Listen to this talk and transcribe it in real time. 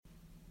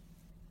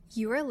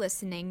You are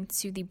listening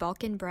to the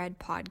Balkan Bread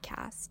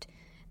podcast.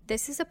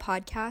 This is a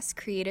podcast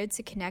created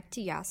to connect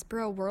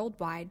diaspora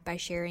worldwide by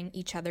sharing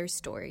each other's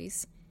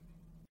stories.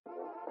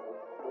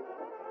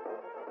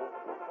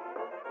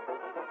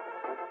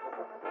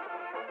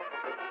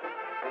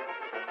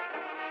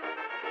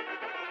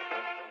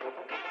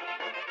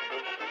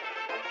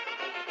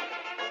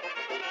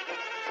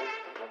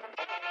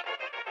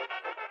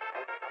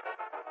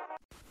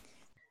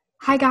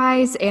 Hi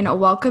guys, and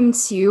welcome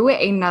to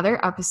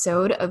another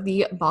episode of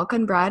the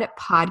Balkan Bread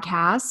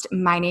podcast.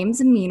 My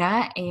name's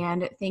Amina,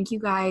 and thank you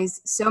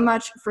guys so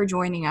much for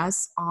joining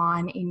us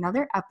on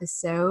another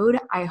episode.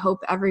 I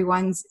hope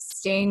everyone's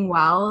staying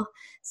well,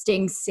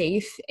 staying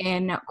safe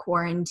in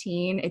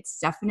quarantine. It's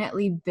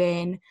definitely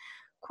been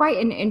quite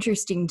an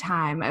interesting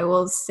time, I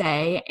will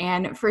say.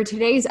 And for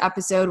today's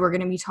episode, we're going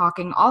to be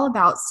talking all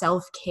about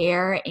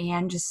self-care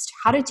and just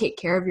how to take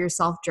care of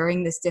yourself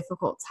during this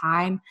difficult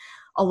time.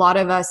 A lot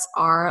of us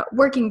are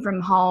working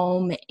from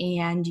home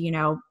and,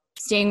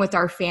 staying with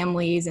our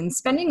families and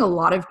spending a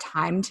lot of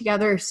time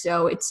together.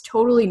 So it's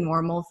totally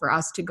normal for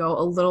us to go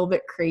a little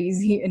bit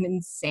crazy and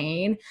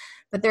insane.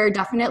 But there are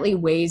definitely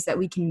ways that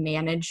we can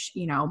manage,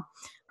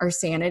 our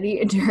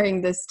sanity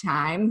during this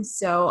time.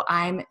 So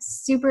I'm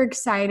super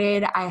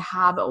excited. I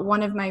have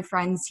one of my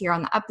friends here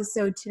on the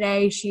episode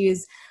today. She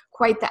is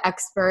quite the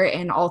expert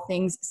in all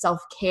things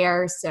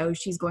self-care. So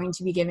she's going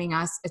to be giving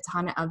us a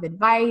ton of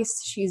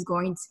advice. She's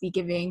going to be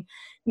giving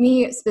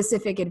me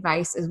specific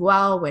advice as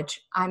well,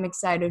 which I'm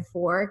excited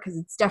for because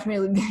it's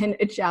definitely been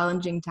a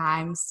challenging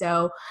time.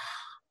 So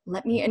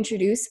let me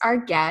introduce our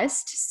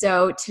guest.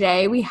 So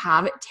today we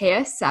have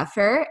Taya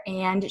Sefer,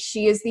 and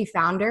she is the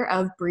founder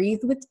of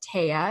Breathe with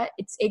Taya.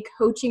 It's a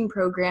coaching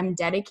program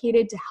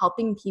dedicated to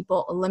helping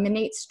people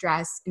eliminate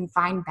stress and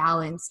find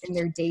balance in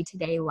their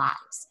day-to-day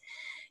lives.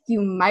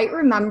 You might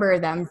remember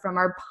them from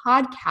our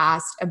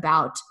podcast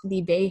about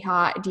the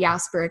Beja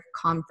Diasporic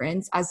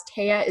Conference, as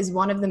Taya is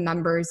one of the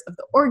members of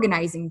the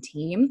organizing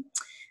team.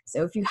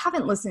 So if you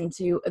haven't listened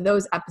to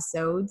those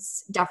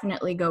episodes,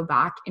 definitely go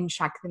back and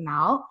check them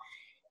out.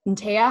 And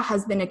Taya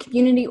has been a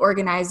community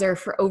organizer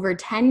for over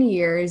 10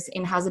 years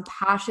and has a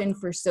passion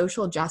for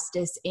social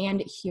justice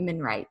and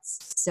human rights.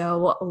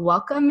 So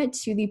welcome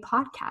to the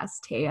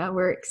podcast, Taya.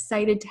 We're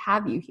excited to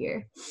have you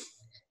here.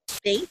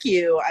 Thank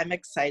you. I'm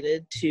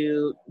excited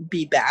to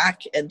be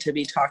back and to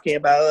be talking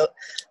about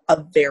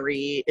a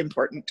very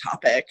important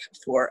topic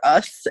for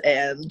us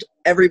and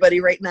everybody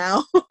right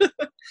now.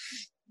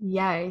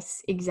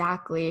 Yes,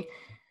 exactly.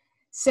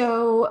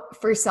 So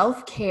for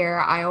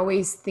self-care, I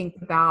always think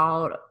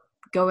about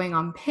going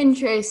on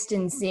Pinterest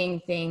and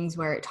seeing things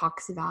where it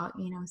talks about,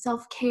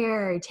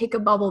 self-care, take a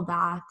bubble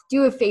bath,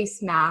 do a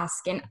face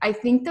mask. And I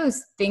think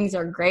those things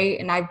are great,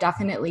 and I've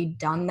definitely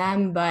done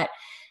them. But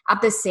at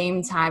the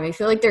same time, I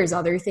feel like there's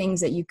other things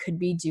that you could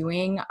be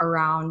doing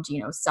around,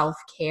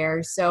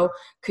 self-care. So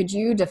could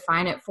you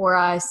define it for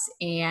us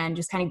and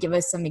just kind of give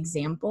us some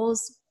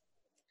examples?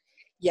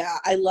 Yeah,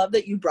 I love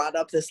that you brought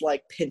up this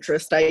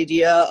Pinterest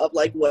idea of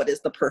what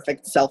is the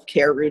perfect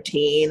self-care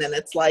routine. And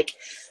it's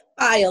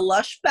buy a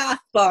Lush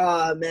bath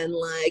bomb and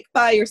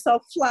buy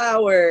yourself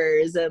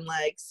flowers and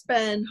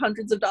spend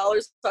hundreds of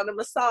dollars on a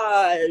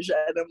massage.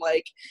 And I'm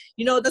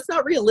that's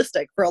not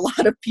realistic for a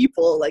lot of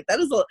people.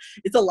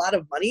 It's a lot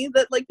of money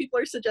that people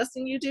are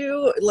suggesting you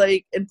do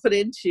and put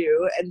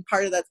into. And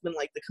part of that's been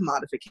the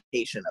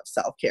commodification of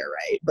self-care,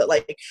 right? But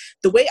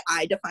the way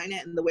I define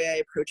it and the way I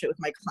approach it with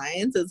my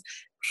clients is,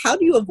 how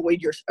do you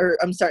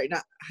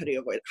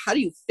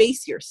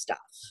face your stuff?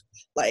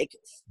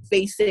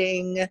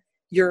 Facing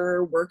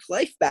your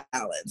work-life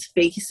balance,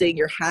 facing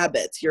your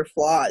habits, your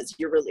flaws,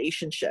 your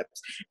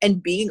relationships,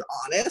 and being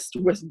honest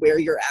with where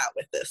you're at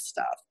with this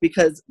stuff,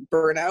 because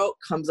burnout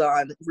comes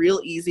on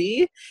real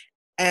easy.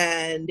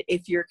 And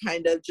if you're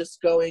kind of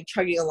just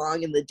chugging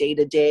along in the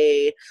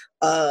day-to-day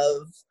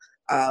of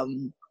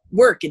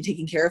work and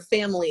taking care of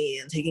family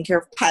and taking care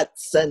of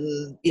pets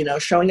and,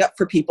 showing up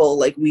for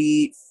people,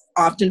 we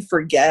often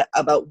forget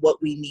about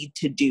what we need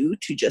to do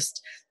to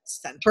just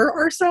center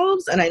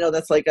ourselves. And I know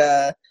that's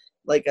a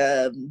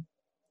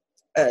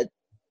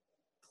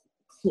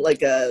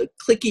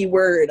clicky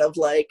word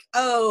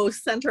of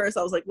center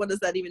ourselves. What does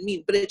that even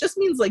mean? But it just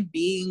means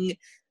being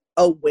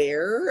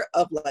aware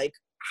of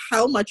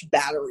how much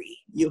battery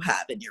you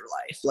have in your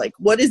life.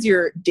 What is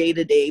your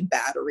day-to-day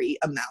battery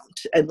amount,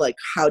 and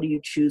how do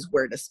you choose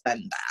where to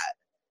spend that?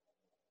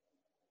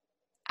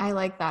 I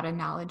like that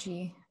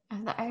analogy.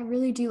 I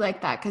really do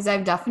like that, because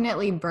I've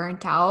definitely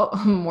burnt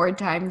out more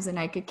times than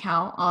I could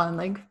count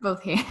on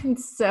both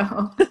hands.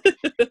 So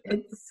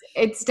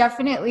it's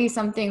definitely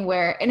something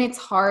where, and it's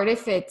hard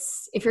if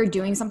you're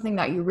doing something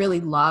that you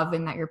really love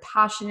and that you're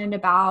passionate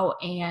about,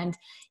 and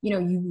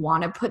you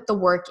want to put the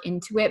work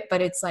into it,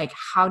 but it's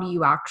how do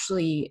you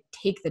actually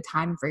take the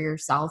time for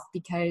yourself?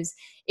 Because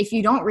if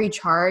you don't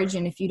recharge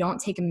and if you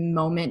don't take a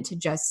moment to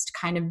just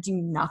kind of do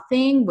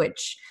nothing,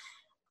 which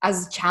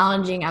as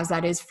challenging as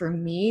that is for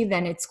me,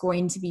 then it's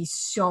going to be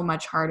so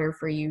much harder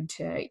for you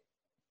to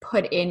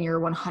put in your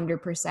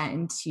 100%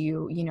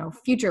 into,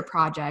 future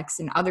projects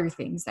and other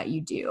things that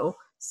you do.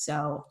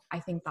 So I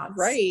think that's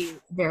Right.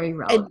 very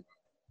relevant.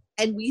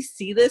 And we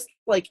see this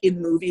like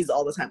in movies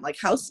all the time. Like,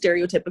 how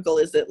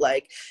stereotypical is it,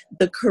 like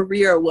the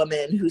career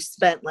woman who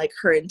spent like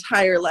her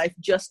entire life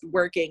just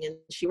working, and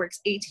she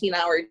works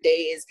 18-hour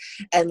days,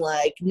 and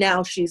like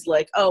now she's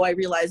like, oh, I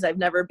realize I've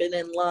never been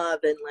in love,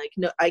 and like,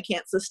 no, I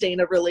can't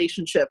sustain a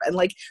relationship. And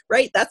like,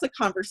 right, that's a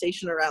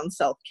conversation around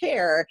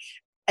self-care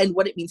and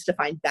what it means to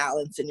find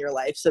balance in your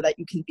life so that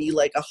you can be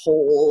like a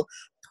whole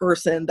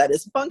person that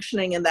is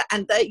functioning, and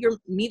that you're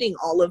meeting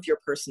all of your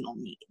personal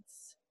needs.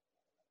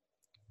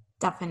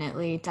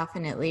 Definitely,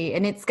 definitely.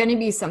 And it's going to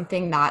be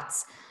something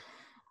that's,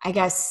 I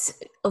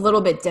guess, a little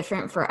bit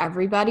different for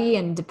everybody.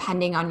 And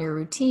depending on your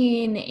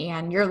routine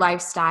and your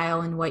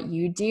lifestyle and what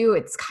you do,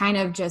 it's kind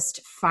of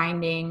just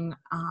finding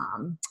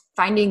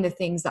the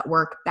things that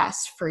work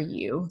best for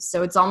you.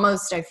 So it's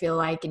almost, I feel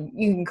like, and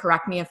you can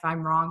correct me if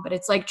I'm wrong, but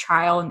it's like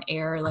trial and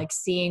error, like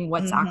seeing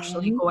what's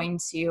actually going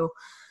to,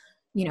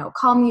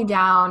 calm you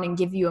down and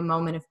give you a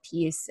moment of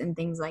peace and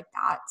things like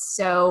that.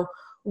 So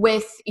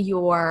with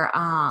your,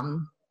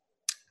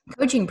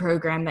 coaching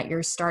program that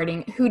you're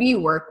starting, who do you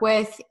work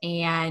with,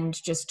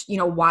 and just,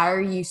 why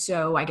are you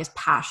so, I guess,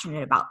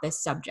 passionate about this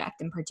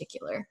subject in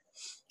particular?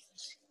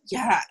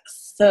 Yeah.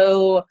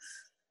 So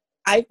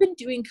I've been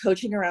doing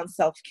coaching around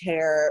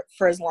self-care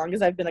for as long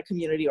as I've been a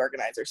community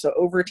organizer, so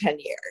over 10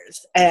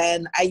 years.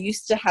 And I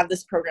used to have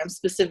this program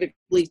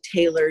specifically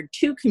tailored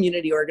to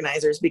community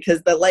organizers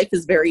because the life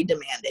is very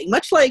demanding,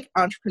 much like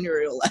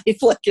entrepreneurial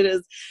life. Like, it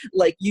is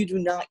like, you do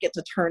not get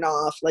to turn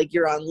off. Like,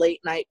 you're on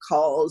late night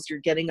calls, you're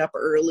getting up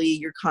early,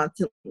 you're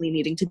constantly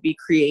needing to be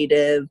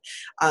creative.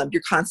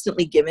 You're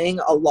constantly giving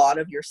a lot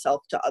of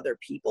yourself to other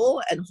people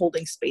and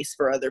holding space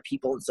for other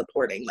people and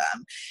supporting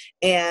them.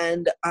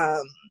 And,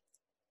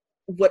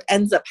 what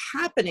ends up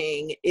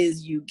happening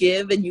is you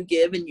give and you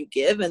give and you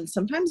give, and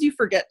sometimes you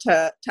forget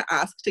to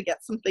ask to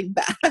get something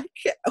back,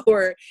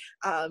 or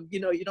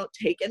you don't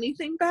take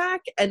anything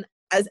back. And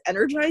as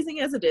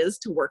energizing as it is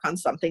to work on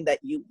something that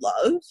you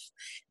love,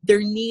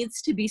 there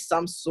needs to be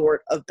some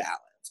sort of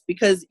balance,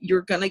 because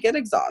you're gonna get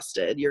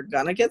exhausted, you're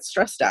gonna get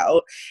stressed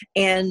out,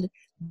 and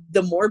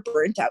the more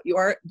burnt out you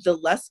are, the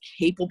less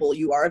capable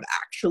you are of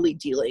actually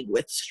dealing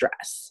with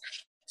stress.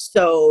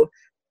 So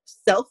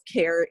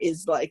self-care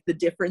is like the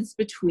difference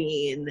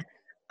between,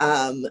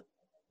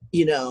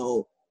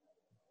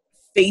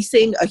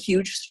 facing a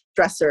huge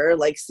stressor,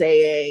 like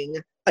saying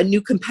a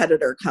new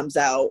competitor comes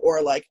out,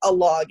 or like a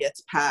law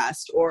gets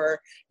passed, or,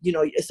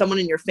 someone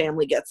in your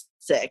family gets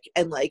sick.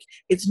 And like,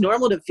 it's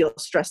normal to feel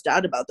stressed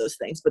out about those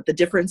things. But the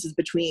difference is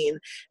between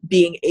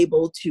being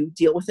able to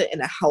deal with it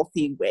in a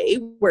healthy way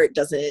where it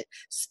doesn't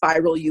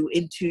spiral you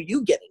into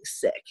you getting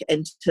sick.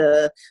 And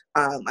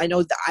I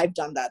know that I've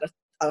done that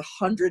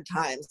 100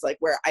 times, like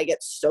where I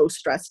get so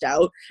stressed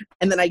out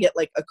and then I get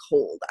like a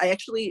cold. I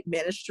actually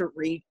managed to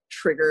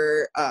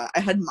re-trigger, I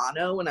had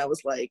mono when I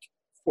was like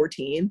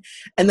 14,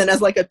 and then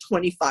as like a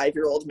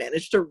 25-year-old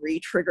managed to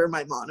re-trigger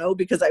my mono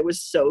because I was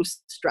so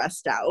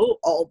stressed out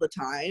all the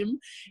time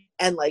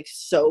and like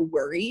so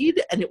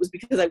worried. And it was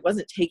because I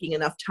wasn't taking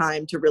enough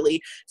time to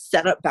really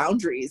set up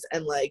boundaries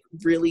and like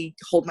really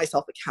hold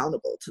myself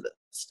accountable to this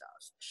stuff.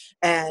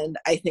 And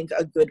I think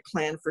a good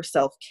plan for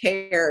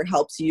self-care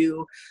helps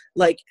you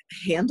like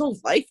handle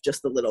life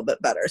just a little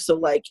bit better. So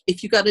like,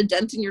 if you got a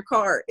dent in your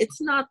car,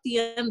 it's not the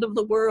end of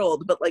the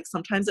world, but like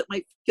sometimes it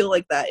might feel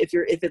like that if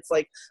it's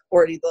like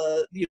already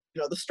the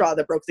the straw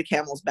that broke the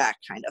camel's back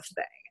kind of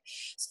thing.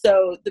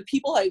 So the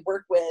people I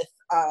work with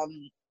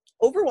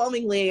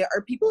overwhelmingly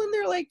are people in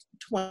their like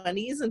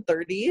 20s and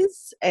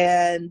 30s,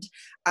 and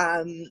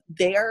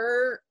they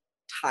are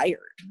tired,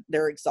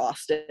 they're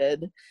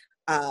exhausted.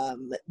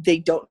 They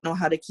don't know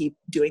how to keep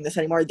doing this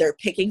anymore. They're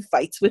picking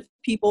fights with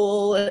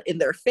people in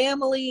their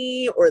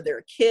family or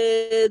their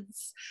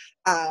kids.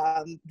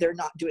 They're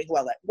not doing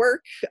well at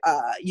work,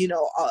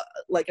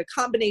 like a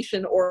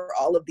combination or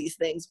all of these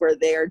things where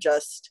they're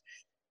just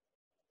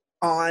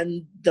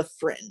on the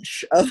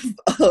fringe of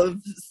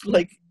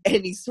like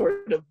any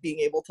sort of being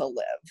able to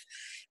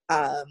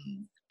live.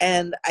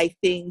 And I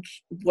think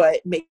what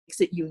makes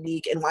it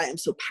unique and why I'm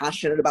so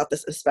passionate about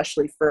this,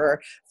 especially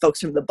for folks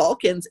from the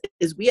Balkans,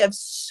 is we have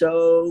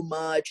so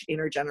much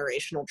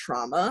intergenerational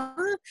trauma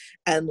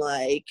and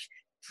like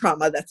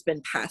trauma that's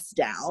been passed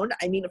down.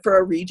 I mean, for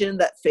a region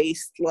that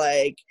faced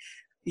like,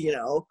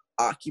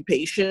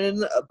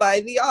 occupation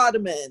by the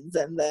Ottomans,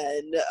 and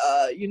then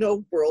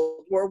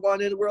World War I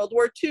and World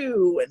War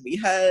II, and we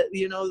had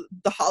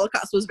the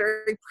Holocaust was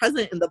very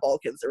present in the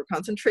Balkans. There were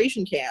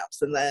concentration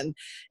camps, and then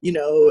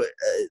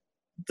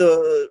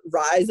the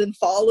rise and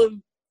fall of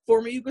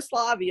former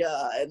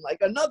Yugoslavia, and like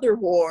another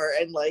war,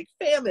 and like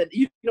famine.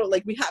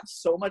 Like we have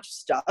so much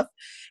stuff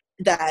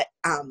that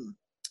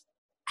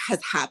has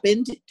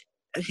happened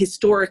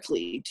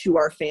historically to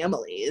our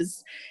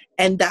families,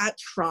 And that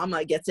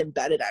trauma gets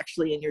embedded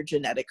actually in your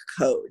genetic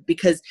code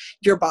because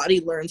your body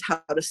learns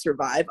how to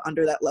survive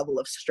under that level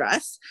of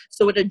stress.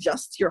 So it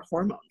adjusts your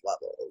hormone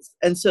levels.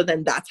 And so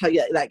then that's how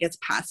that gets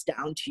passed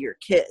down to your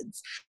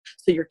kids.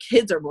 So your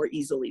kids are more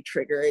easily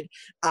triggered,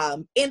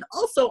 and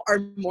also are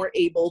more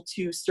able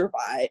to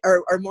survive,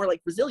 or are more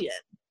like resilient.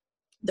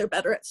 They're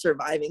better at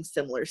surviving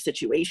similar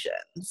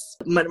situations.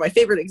 One of my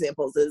favorite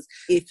examples is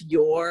if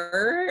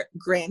your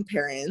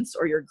grandparents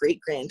or your great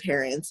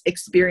grandparents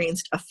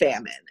experienced a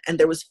famine and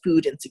there was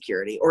food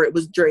insecurity, or it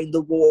was during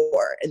the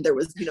war and there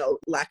was,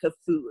 lack of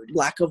food,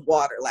 lack of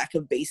water, lack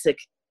of basic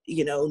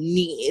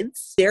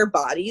needs, their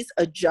bodies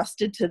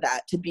adjusted to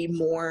that to be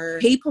more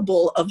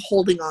capable of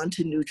holding on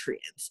to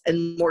nutrients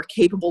and more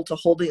capable to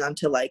holding on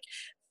to like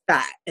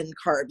fat and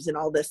carbs and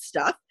all this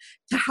stuff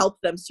to help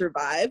them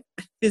survive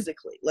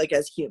physically, like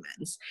as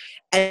humans.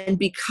 And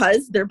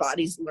because their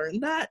bodies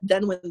learned that,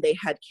 then when they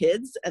had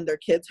kids and their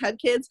kids had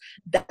kids,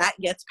 that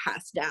gets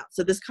passed down.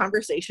 So this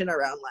conversation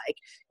around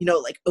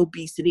like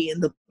obesity in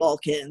the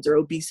Balkans or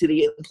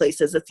obesity in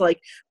places, it's like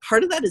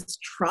part of that is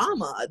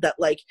trauma, that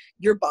like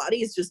your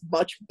body is just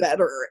much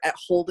better at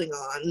holding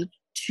on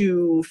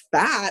to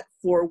fat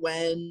for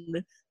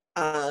when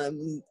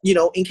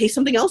in case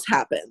something else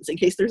happens, in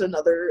case there's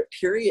another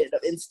period of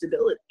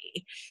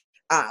instability.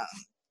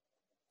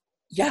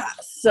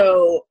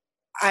 So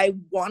I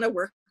want to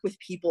work with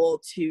people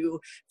to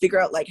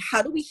figure out like,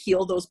 how do we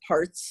heal those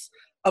parts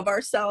of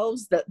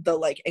ourselves, that the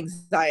like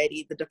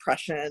anxiety, the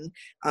depression,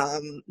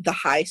 the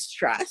high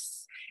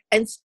stress,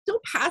 and still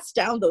pass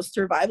down those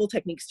survival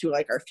techniques to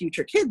like our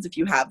future kids if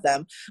you have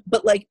them,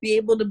 but like be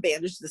able to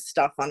manage this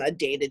stuff on a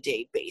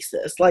day-to-day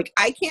basis. Like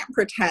I can't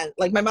pretend,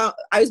 like my mom,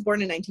 I was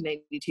born in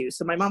 1992,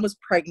 so my mom was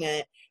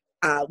pregnant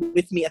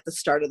with me at the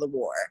start of the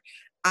war.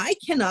 I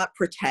cannot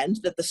pretend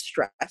that the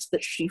stress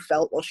that she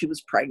felt while she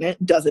was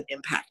pregnant doesn't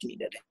impact me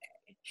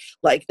today.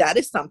 Like that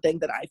is something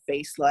that I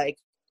face like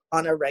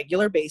on a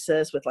regular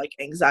basis with like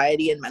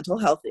anxiety and mental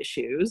health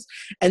issues.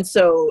 And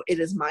so it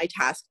is my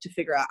task to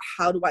figure out,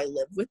 how do I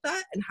live with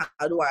that? And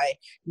how do I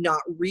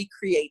not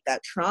recreate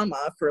that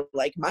trauma for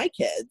like my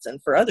kids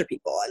and for other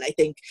people? And I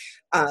think,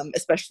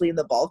 especially in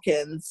the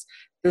Balkans,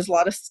 there's a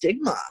lot of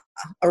stigma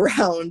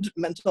around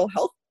mental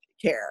health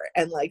care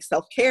and like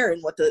self-care,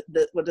 and what does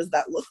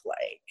that look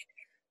like?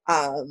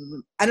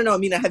 I don't know,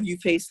 Amina, have you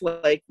faced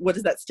like, what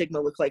does that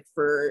stigma look like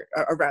for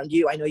around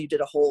you? I know you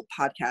did a whole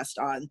podcast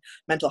on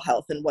mental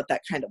health and what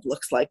that kind of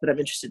looks like, but I'm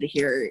interested to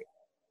hear,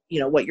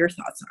 what your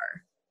thoughts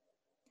are.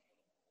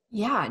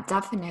 Yeah,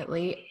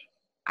 definitely.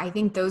 I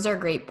think those are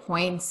great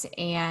points.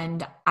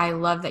 And I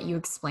love that you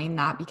explained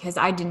that, because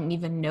I didn't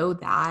even know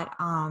that.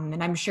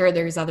 And I'm sure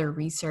there's other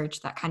research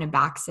that kind of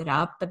backs it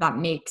up, but that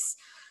makes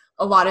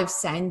a lot of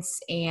sense.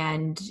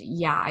 And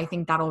yeah, I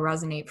think that'll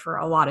resonate for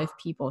a lot of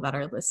people that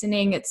are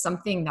listening. It's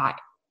something that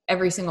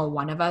every single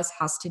one of us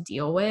has to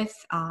deal with.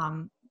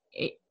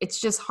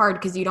 It's just hard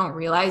because you don't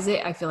realize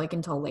it, I feel like,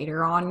 until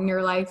later on in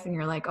your life. And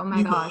you're like, oh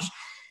my gosh,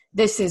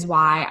 this is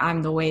why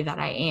I'm the way that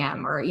I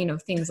am, or,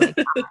 things like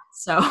that.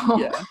 So,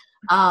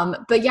 yeah.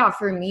 But yeah,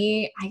 for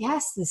me, I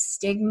guess the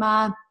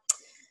stigma,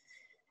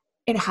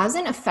 it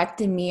hasn't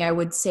affected me, I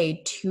would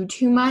say,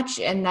 too much.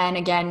 And then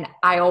again,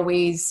 I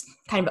always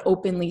kind of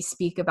openly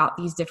speak about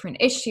these different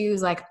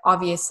issues. Like,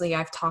 obviously,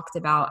 I've talked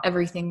about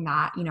everything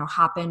that,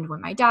 happened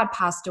when my dad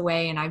passed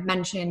away. And I've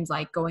mentioned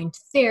like going to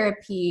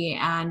therapy,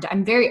 and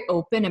I'm very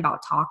open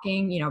about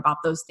talking, about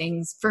those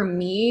things. For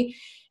me,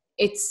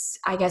 it's,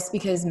 I guess,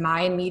 because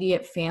my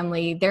immediate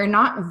family, they're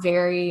not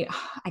very,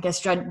 I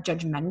guess,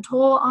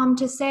 judgmental,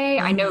 to say.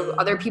 I know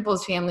other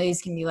people's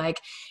families can be like,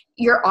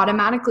 you're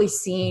automatically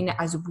seen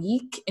as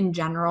weak in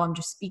general. I'm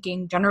just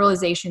speaking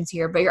generalizations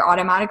here, but you're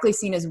automatically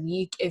seen as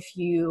weak if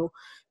you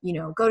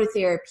go to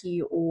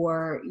therapy,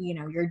 or,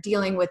 you're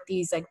dealing with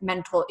these like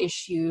mental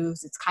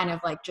issues. It's kind of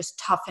like, just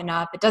toughen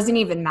up. It doesn't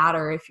even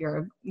matter if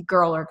you're a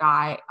girl or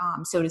guy,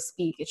 so to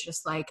speak. It's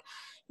just like,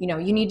 you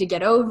need to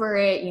get over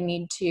it. You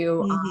need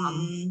to,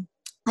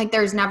 like,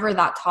 there's never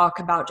that talk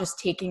about just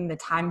taking the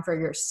time for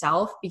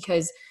yourself,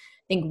 because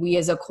I think we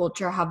as a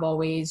culture have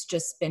always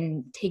just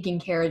been taking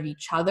care of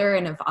each other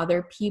and of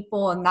other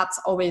people. And that's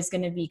always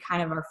going to be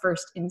kind of our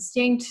first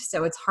instinct.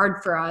 So it's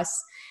hard for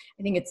us.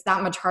 I think it's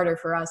that much harder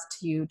for us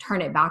to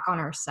turn it back on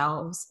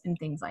ourselves and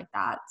things like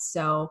that.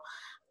 So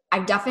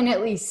I've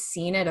definitely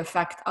seen it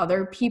affect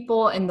other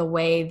people in the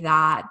way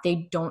that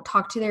they don't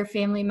talk to their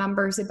family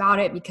members about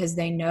it, because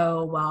they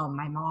know, well,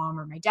 my mom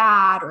or my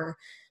dad or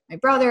my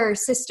brother or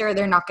sister,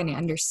 they're not going to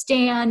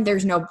understand.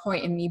 There's no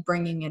point in me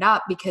bringing it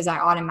up, because I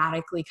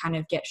automatically kind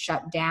of get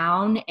shut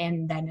down.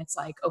 And then it's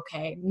like,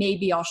 okay,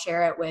 maybe I'll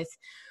share it with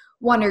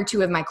one or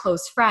two of my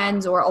close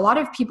friends, or a lot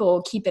of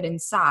people keep it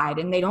inside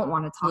and they don't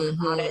want to talk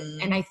about it.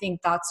 And I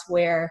think that's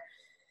where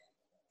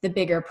the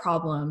bigger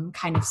problem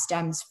kind of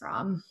stems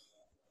from.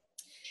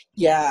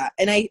 Yeah.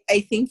 And I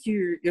think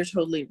you're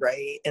totally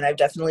right. And I've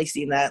definitely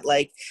seen that,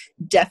 like,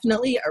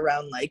 definitely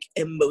around like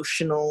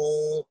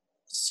emotional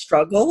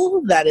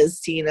struggle, that is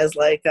seen as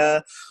like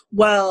I've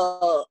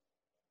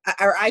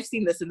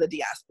seen this in the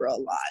diaspora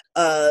a lot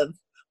of,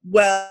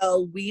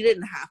 well, we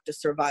didn't have to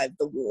survive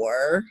the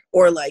war,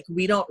 or like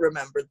we don't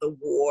remember the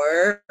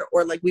war,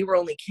 or like we were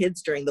only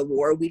kids during the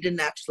war, we didn't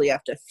actually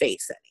have to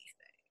face anything.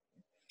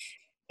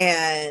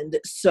 And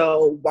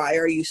so why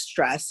are you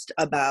stressed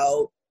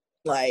about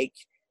like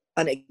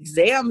an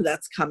exam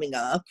that's coming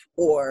up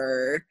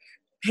or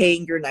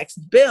paying your next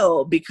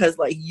bill, because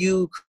like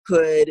you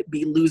could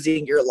be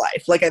losing your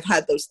life? Like I've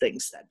had those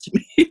things said to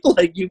me.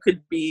 Like you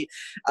could be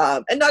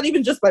and not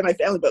even just by my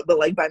family, but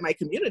like by my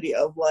community,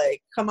 of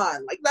like, come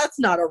on, like that's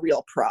not a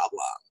real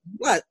problem.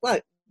 What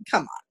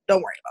come on,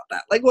 don't worry about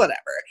that, like whatever.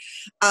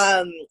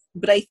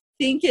 But I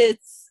think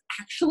it's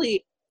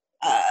actually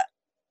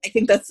I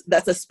think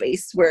that's a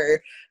space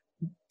where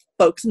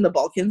folks in the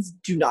Balkans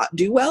do not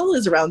do well,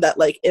 is around that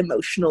like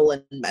emotional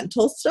and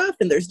mental stuff.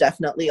 And there's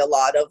definitely a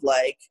lot of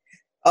like,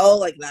 oh,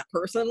 like that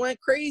person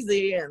went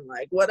crazy and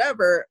like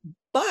whatever.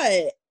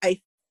 But I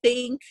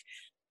think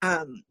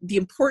the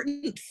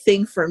important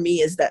thing for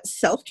me is that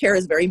self-care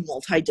is very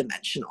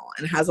multidimensional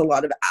and has a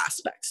lot of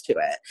aspects to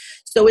it.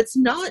 So it's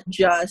not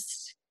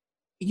just,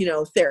 you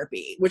know,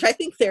 therapy, which I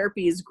think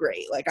therapy is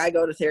great. Like I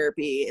go to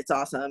therapy, it's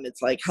awesome.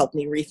 It's like helped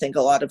me rethink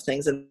a lot of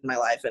things in my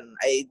life, and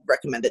I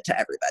recommend it to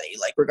everybody,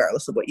 like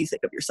regardless of what you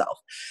think of yourself.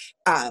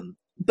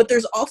 But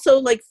there's also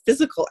like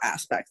physical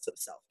aspects of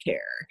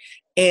self-care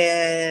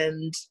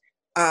and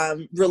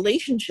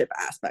relationship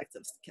aspects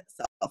of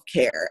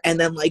self-care, and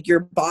then like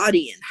your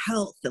body and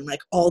health and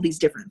like all these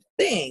different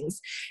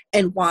things.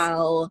 And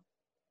while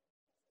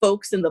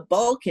folks in the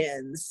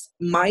Balkans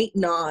might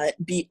not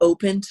be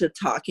open to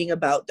talking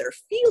about their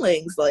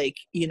feelings, like,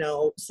 you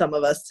know, some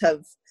of us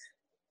have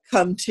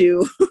come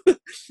to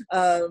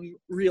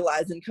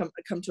realize and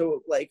come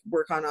to like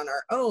work on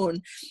our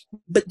own,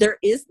 but there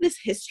is this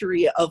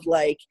history of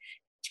like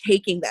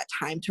taking that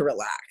time to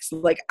relax.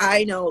 Like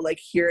I know, like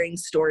hearing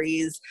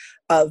stories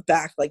of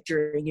back like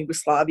during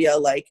Yugoslavia,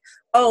 like,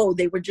 oh,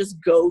 they would just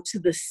go to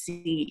the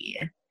sea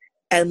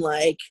and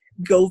like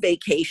go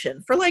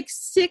vacation for like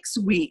 6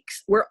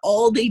 weeks, where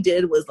all they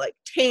did was like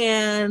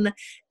tan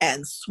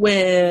and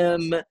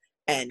swim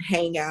and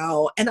hang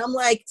out. And I'm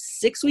like,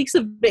 6 weeks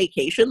of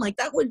vacation, like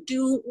that would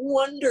do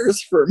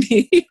wonders for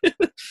me.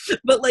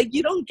 But like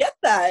you don't get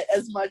that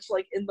as much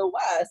like in the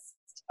West.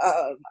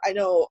 I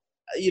know,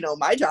 you know,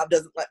 my job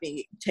doesn't let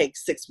me take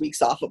 6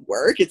 weeks off of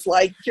work. It's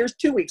like, here's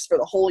 2 weeks for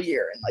the whole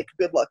year, and like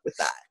good luck with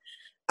that.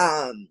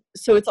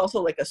 So it's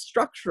also like a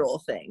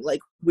structural thing.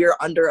 Like we're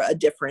under a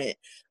different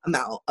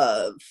amount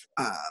of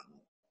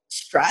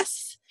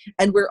stress,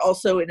 and we're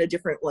also in a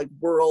different like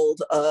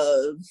world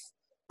of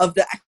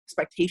the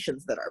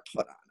expectations that are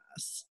put on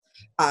us,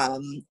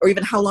 or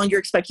even how long you're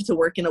expected to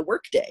work in a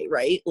work day,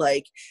 right?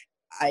 Like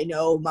I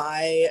know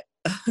my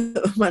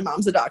my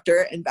mom's a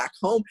doctor, and back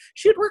home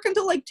she'd work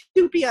until like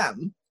 2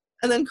 p.m.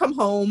 and then come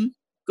home,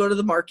 go to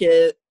the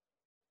market,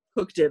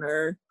 cook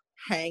dinner,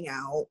 hang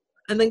out,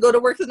 and then go to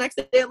work the next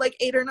day at like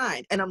 8 or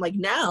 9. And I'm like,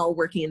 now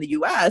working in the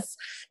US,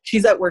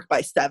 she's at work by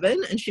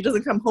 7 and she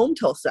doesn't come home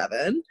till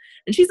 7,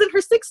 and she's in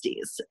her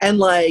 60s. And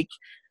like,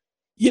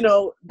 you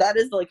know, that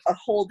is like a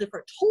whole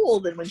different toll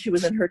than when she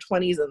was in her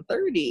 20s and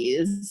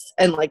 30s,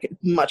 and like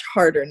much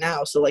harder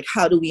now. So like,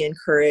 how do we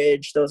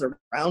encourage those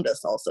around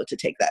us also to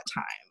take that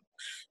time?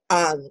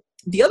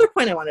 The other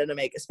point I wanted to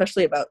make,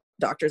 especially about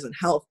doctors and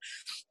health,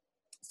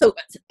 so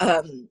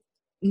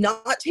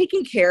not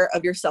taking care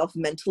of yourself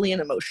mentally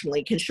and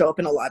emotionally can show up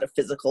in a lot of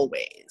physical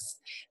ways.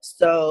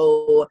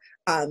 So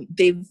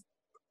they've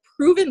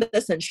proven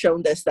this and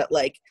shown this, that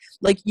like,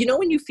 you know,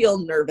 when you feel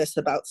nervous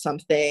about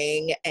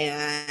something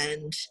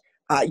and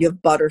you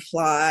have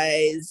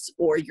butterflies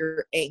or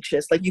you're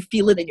anxious, like you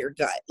feel it in your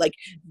gut, like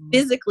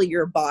physically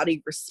your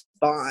body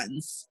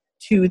responds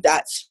to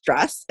that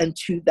stress and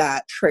to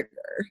that trigger.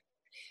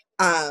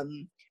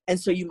 And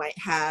so you might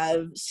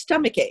have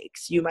stomach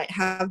aches, you might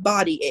have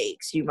body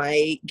aches, you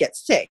might get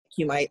sick,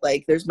 you might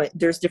like,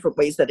 there's different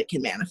ways that it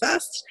can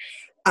manifest.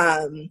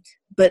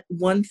 But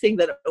one thing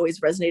that always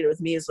resonated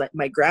with me is like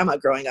my grandma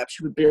growing up,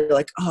 she would be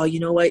like, oh, you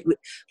know what?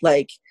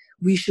 Like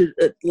we should,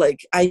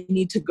 like, I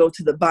need to go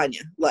to the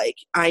banya. Like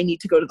I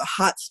need to go to the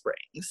hot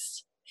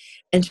springs.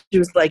 And she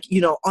was like,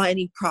 you know,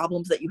 any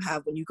problems that you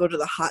have when you go to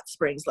the hot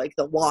springs, like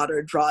the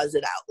water draws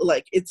it out.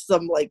 Like it's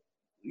some like,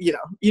 you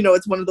know,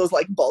 it's one of those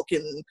like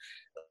Balkan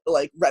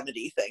like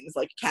remedy things,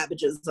 like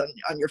cabbages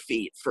on your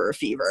feet for a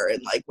fever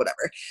and like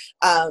whatever.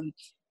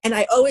 And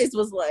I always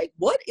was like,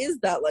 what is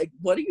that? Like,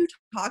 what are you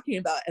talking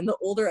about? And the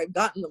older I've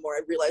gotten, the more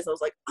I realized, I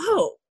was like,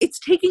 oh, it's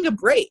taking a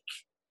break.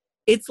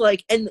 It's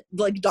like, and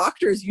like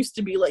doctors used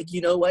to be like, you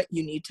know what,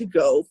 you need to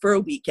go for a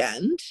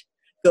weekend,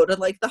 go to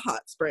like the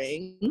hot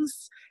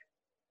springs,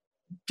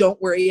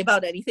 don't worry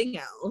about anything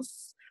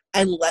else,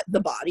 and let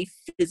the body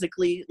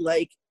physically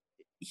like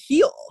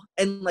heal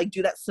and like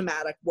do that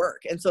somatic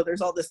work. And so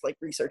there's all this like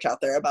research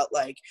out there about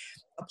like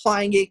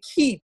applying a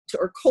heat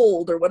or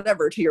cold or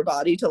whatever to your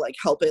body to like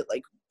help it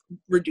like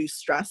reduce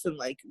stress and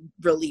like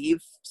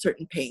relieve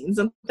certain pains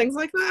and things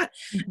like that.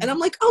 And I'm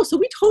like, oh, so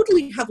we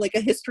totally have like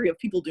a history of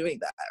people doing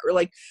that. Or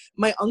like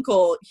my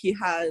uncle, he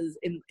has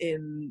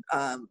in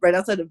right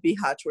outside of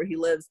Bihać where he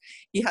lives,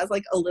 he has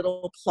like a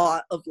little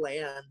plot of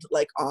land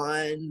like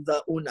on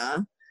the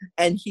Una,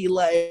 and he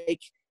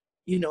like,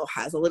 you know,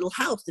 has a little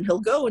house, and he'll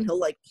go and he'll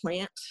like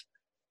plant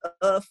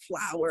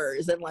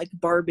flowers and like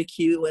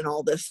barbecue and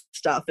all this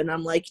stuff. And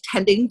I'm like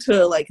tending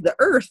to like the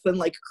earth and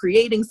like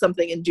creating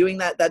something and doing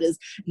that is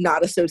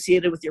not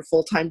associated with your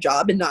full-time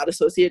job and not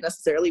associated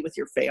necessarily with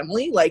your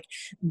family. Like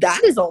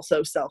that is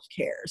also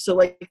self-care. So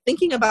like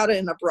thinking about it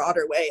in a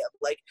broader way of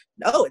like,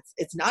 no,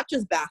 it's not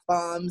just bath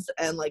bombs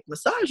and like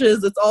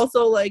massages. It's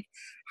also like,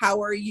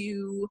 how are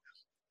you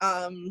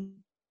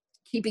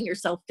keeping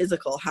yourself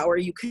physical? How are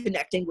you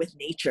connecting with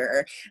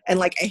nature? And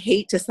like, I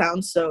hate to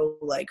sound so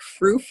like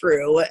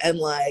frou-frou and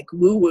like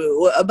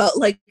woo-woo about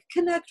like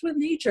connect with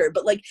nature,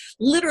 but like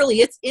literally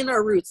it's in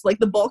our roots. Like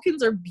the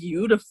Balkans are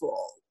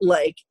beautiful.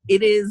 Like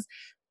it is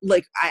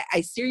like,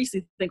 I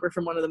seriously think we're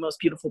from one of the most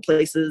beautiful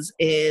places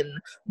in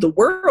the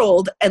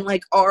world. And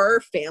like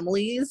our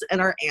families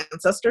and our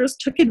ancestors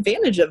took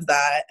advantage of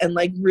that and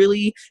like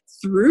really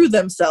threw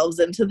themselves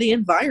into the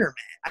environment.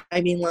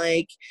 I mean,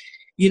 like,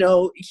 you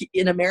know,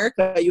 in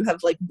America, you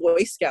have like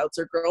Boy Scouts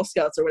or Girl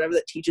Scouts or whatever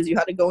that teaches you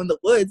how to go in the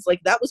woods. Like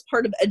that was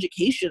part of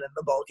education in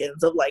the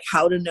Balkans of like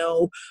how to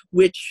know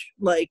which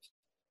like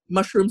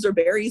mushrooms or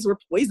berries were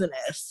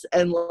poisonous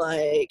and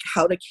like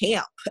how to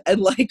camp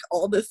and like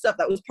all this stuff.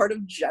 That was part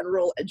of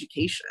general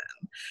education.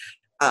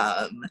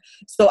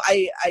 So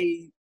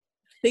I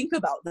think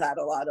about that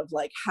a lot of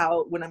like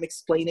how when I'm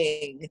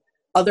explaining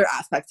other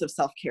aspects of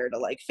self-care to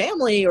like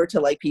family or to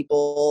like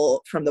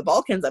people from the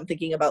Balkans, I'm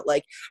thinking about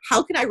like,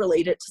 how can I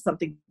relate it to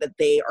something that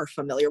they are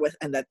familiar with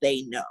and that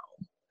they know?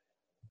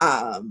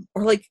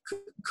 Or like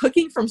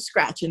cooking from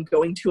scratch and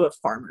going to a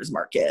farmer's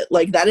market.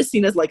 Like that is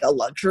seen as like a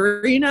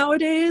luxury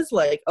nowadays.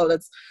 Like, oh,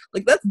 that's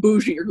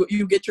bougie.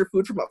 You get your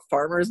food from a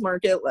farmer's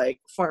market, like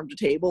farm to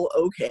table.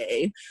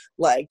 Okay.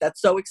 Like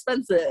that's so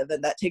expensive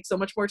and that takes so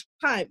much more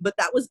time, but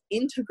that was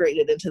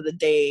integrated into the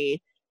day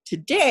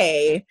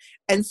today.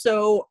 And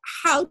so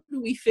how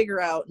do we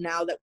figure out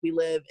now that we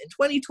live in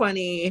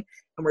 2020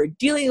 and we're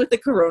dealing with the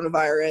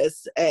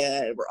coronavirus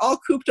and we're all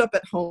cooped up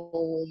at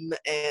home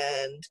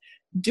and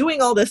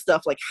doing all this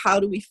stuff, like how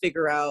do we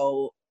figure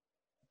out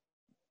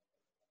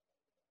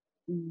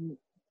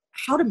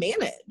how to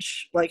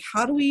manage? Like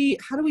how do we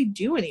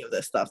do any of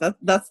this stuff?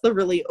 That's the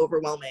really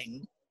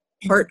overwhelming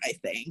part, I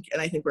think.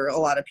 And I think where a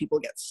lot of people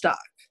get stuck.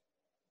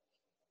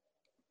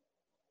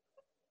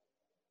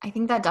 I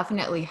think that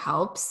definitely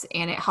helps,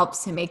 and it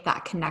helps to make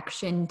that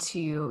connection to,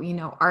 you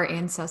know, our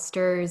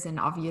ancestors. And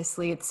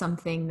obviously it's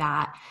something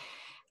that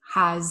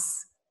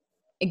has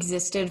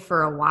existed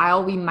for a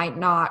while. We might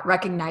not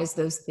recognize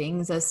those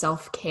things as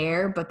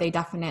self-care, but they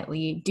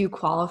definitely do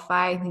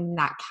qualify in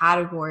that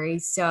category.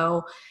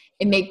 So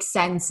it makes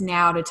sense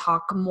now to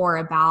talk more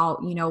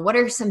about, you know, what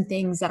are some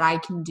things that I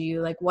can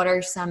do? Like, what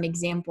are some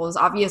examples?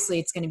 Obviously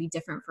it's going to be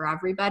different for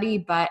everybody,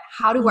 but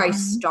how do I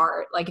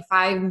start? Like if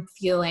I'm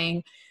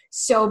feeling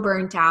so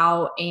burnt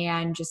out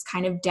and just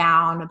kind of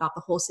down about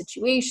the whole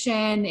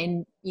situation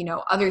and, you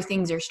know, other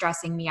things are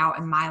stressing me out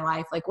in my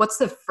life, like what's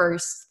the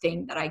first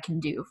thing that I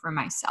can do for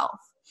myself?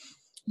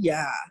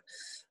 Yeah.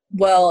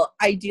 Well,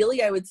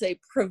 ideally, I would say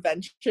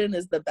prevention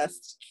is the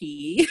best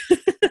key.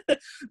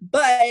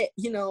 But,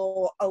 you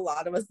know, a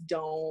lot of us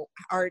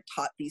aren't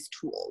taught these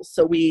tools.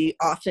 So we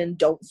often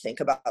don't think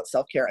about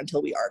self-care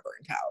until we are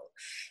burnt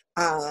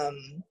out.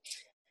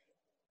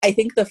 I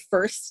think the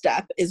first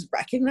step is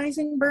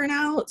recognizing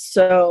burnout.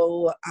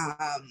 So,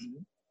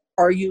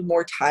 are you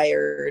more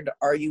tired?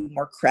 Are you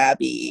more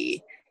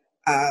crabby?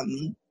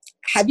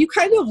 Have you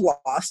kind of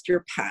lost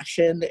your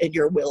passion and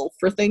your will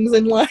for things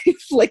in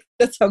life? Like,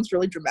 that sounds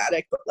really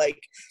dramatic, but like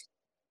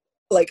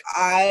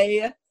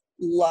I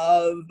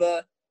love,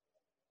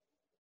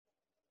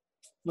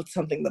 what's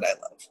something that I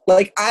love?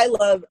 Like, I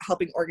love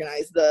helping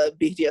organize the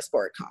Big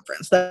Diasporic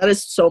Conference. That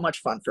is so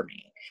much fun for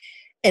me.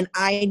 And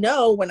I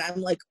know when I'm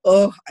like,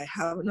 oh, I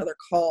have another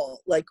call,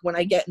 like when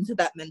I get into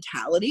that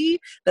mentality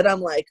that I'm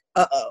like,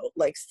 uh-oh,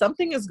 like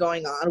something is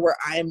going on where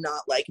I'm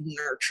not like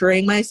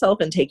nurturing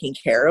myself and taking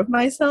care of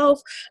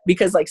myself,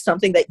 because like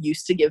something that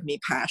used to give me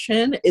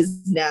passion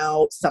is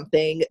now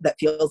something that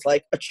feels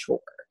like a chore.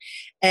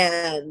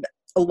 And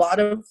a lot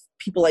of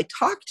people I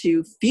talk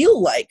to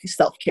feel like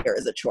self-care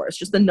is a chore. It's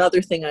just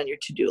another thing on your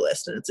to-do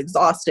list and it's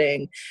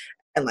exhausting.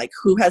 And like,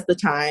 who has the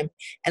time?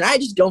 And I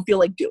just don't feel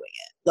like doing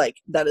it. Like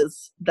that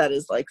is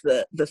like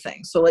the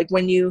thing. So like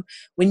when you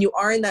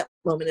are in that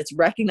moment, it's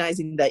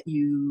recognizing that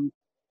you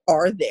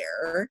are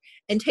there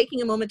and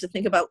taking a moment to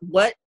think about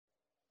what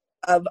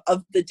of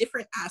the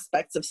different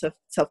aspects of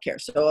self-care.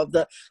 So of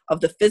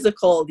the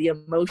physical, the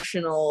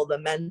emotional, the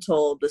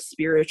mental, the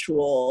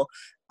spiritual,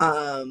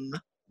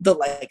 the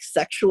like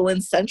sexual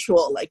and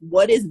sensual, like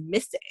what is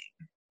missing?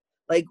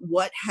 Like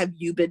what have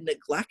you been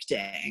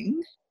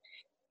neglecting?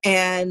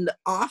 And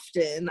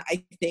often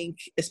I think,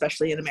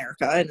 especially in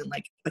America and in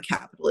like a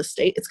capitalist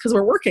state, it's because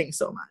we're working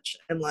so much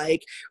and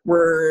like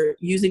we're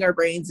using our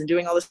brains and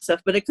doing all this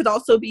stuff. But it could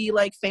also be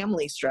like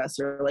family stress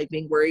or like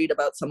being worried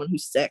about someone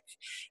who's sick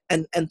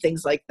and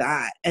things like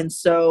that. And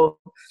so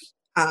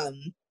I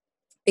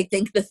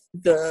think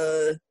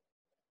the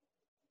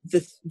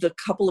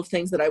couple of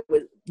things that I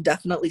would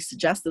definitely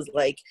suggest is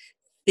like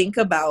think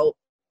about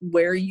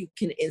where you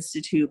can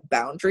institute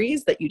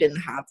boundaries that you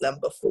didn't have them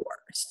before.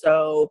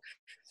 So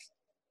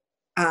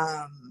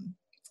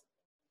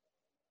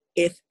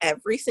if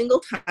every single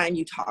time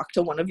you talk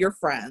to one of your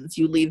friends,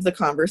 you leave the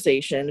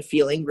conversation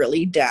feeling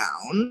really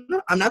down,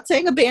 I'm not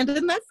saying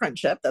abandon that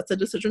friendship. That's a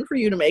decision for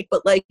you to make,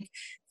 but like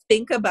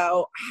think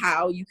about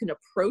how you can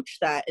approach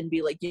that and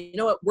be like, you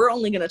know what, we're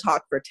only going to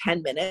talk for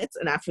 10 minutes.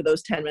 And after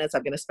those 10 minutes,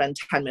 I'm going to spend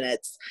 10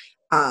 minutes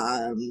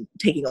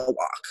taking a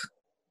walk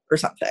or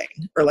something,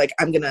 or like,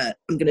 I'm going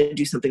to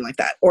do something like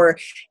that. Or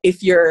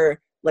if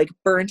you're like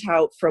burnt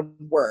out from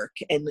work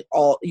and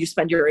you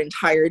spend your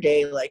entire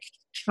day like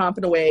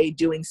chomping away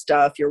doing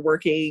stuff, you're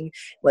working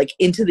like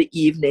into the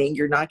evening,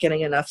 you're not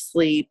getting enough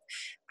sleep,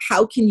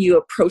 how can you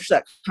approach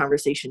that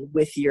conversation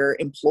with your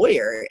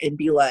employer and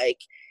be like,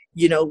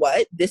 you know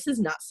what, this is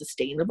not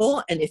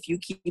sustainable, and if you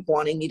keep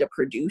wanting me to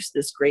produce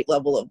this great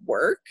level of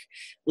work,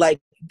 like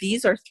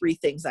these are 3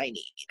 things I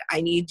need.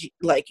 I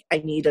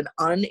need an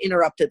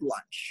uninterrupted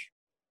lunch.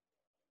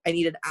 I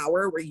need an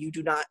hour where you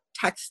do not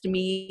text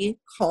me,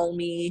 call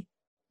me,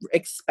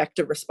 expect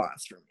a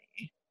response from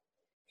me.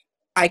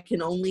 I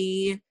can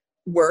only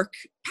work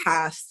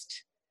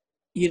past,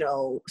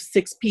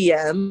 6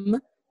 p.m.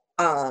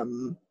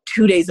 2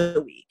 days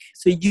a week.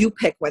 So you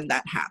pick when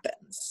that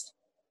happens.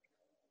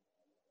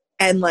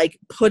 And like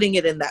putting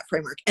it in that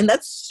framework. And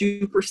that's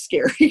super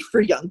scary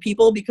for young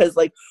people because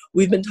like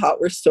we've been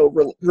taught we're so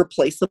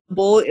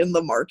replaceable in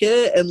the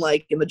market and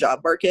like in the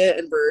job market.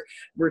 And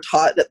we're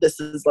taught that this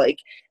is like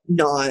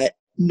not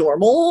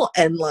normal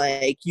and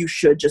like you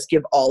should just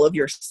give all of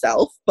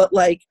yourself. But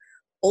like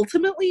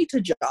ultimately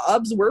to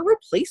jobs, we're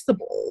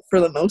replaceable for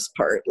the most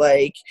part.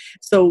 Like,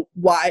 so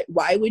why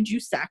would you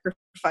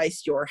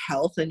sacrifice your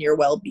health and your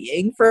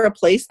well-being for a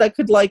place that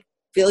could like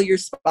fill your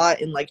spot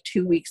in like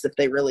 2 weeks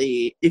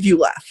if you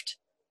left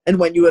and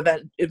when you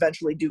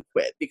eventually do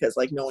quit, because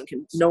like no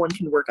one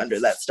can work under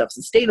that stuff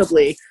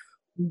sustainably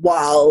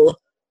while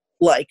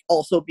like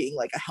also being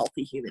like a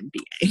healthy human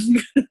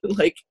being.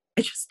 Like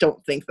I just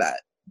don't think that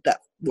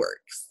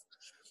works.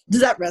 Does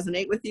that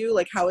resonate with you?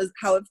 Like how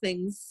have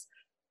things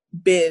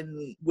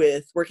been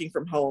with working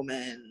from home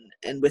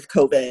and with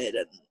COVID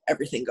and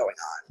everything going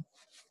on?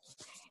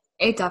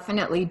 It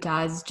definitely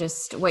does.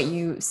 Just what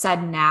you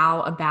said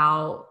now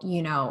about,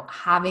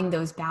 having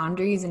those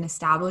boundaries and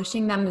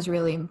establishing them is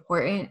really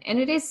important. And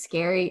it is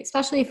scary,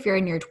 especially if you're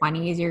in your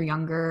 20s, you're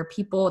younger.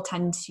 People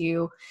tend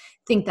to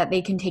think that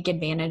they can take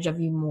advantage of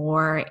you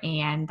more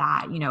and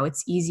that,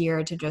 it's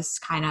easier to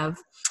just kind of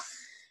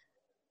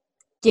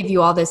give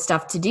you all this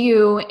stuff to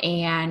do,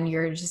 and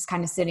you're just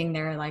kind of sitting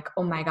there like,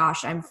 oh my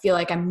gosh, I feel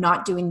like I'm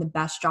not doing the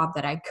best job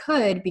that I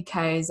could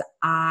because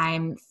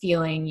I'm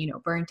feeling,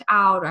 burnt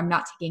out, or I'm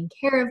not taking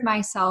care of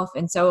myself.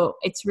 And so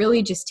it's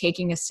really just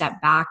taking a step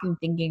back and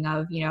thinking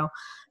of,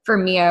 for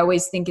me, I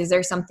always think, is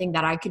there something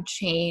that I could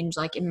change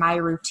like in my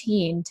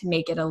routine to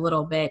make it a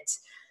little bit,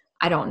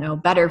 I don't know,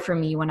 better for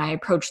me when I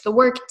approach the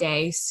work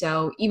day?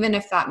 So even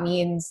if that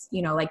means,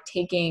 like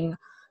taking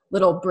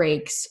little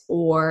breaks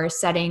or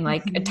setting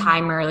like a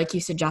timer, like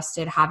you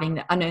suggested, having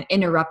the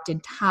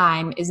uninterrupted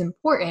time is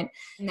important.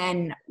 And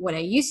then what I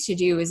used to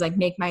do is like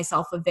make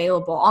myself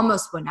available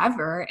almost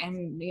whenever.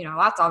 And,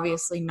 that's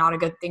obviously not a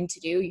good thing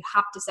to do. You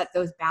have to set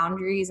those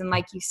boundaries. And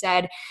like you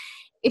said,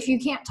 if you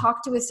can't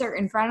talk to a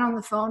certain friend on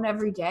the phone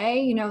every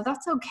day,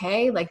 that's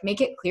okay. Like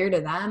make it clear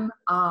to them.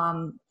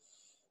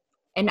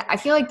 And I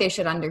feel like they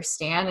should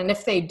understand. And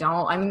if they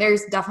don't, I mean,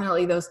 there's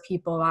definitely those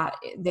people that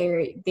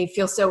they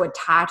feel so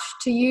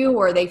attached to you,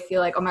 or they feel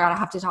like, oh my God, I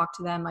have to talk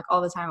to them like all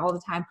the time,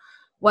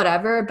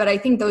 whatever. But I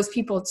think those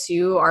people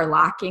too are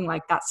lacking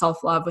like that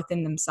self-love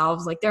within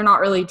themselves. Like they're not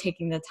really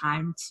taking the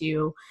time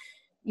to,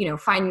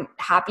 find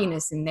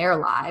happiness in their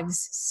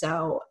lives.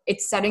 So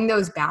it's setting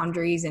those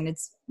boundaries, and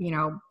it's,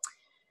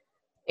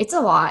 it's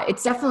a lot.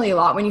 It's definitely a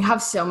lot when you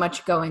have so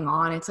much going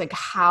on. It's like,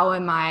 how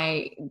am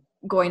I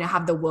going to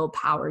have the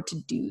willpower to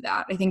do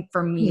that? I think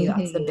for me,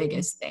 that's the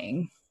biggest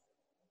thing.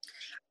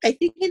 I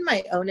think in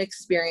my own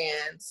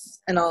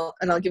experience, and I'll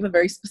give a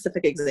very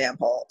specific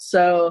example.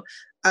 So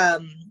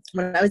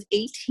when I was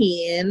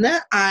 18,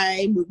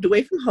 I moved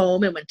away from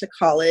home and went to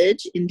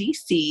college in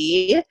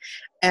DC,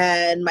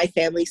 and my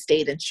family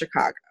stayed in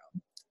Chicago.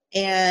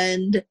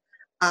 And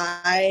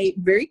I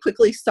very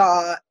quickly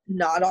saw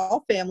not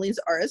all families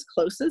are as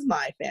close as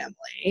my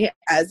family,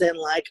 as in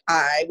like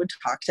I would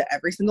talk to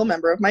every single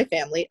member of my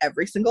family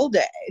every single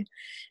day.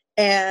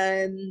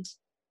 And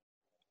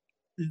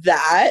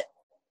that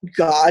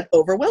got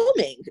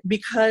overwhelming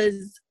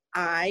because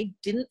I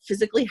didn't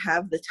physically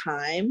have the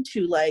time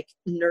to like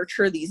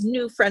nurture these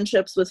new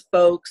friendships with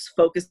folks,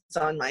 focus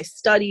on my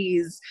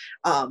studies,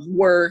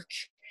 work,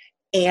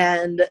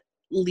 and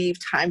leave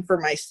time for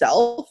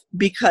myself,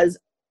 because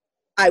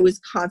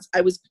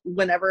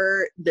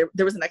whenever there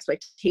was an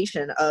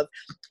expectation of,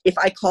 if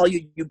I call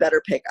you, you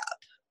better pick up.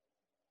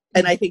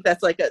 And I think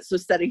that's like so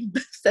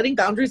setting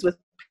boundaries with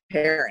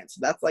parents,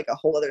 that's like a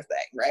whole other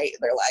thing, right?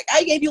 They're like,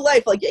 I gave you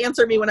life, like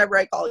answer me whenever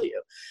I call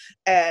you.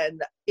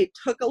 And it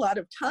took a lot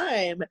of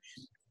time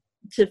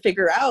to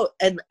figure out.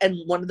 And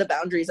one of the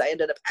boundaries I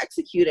ended up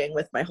executing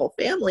with my whole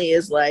family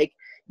is like,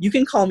 you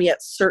can call me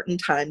at certain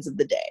times of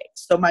the day.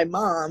 So my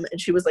mom,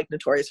 and she was like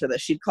notorious for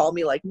this, she'd call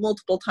me like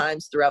multiple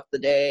times throughout the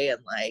day and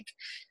like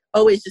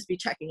always just be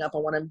checking up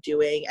on what I'm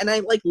doing. And I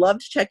like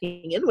loved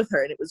checking in with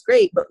her, and it was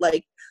great. But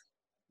like,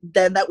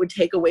 then that would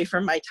take away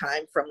from my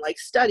time from like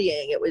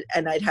studying.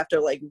 And I'd have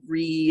to like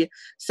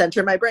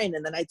recenter my brain.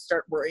 And then I'd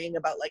start worrying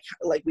about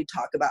like we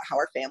talk about how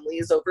our family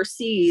is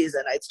overseas,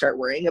 and I'd start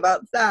worrying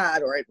about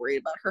that, or I'd worry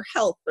about her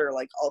health, or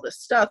like all this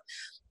stuff.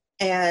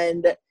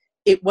 And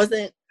it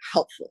wasn't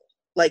helpful.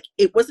 Like,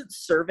 it wasn't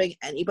serving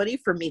anybody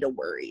for me to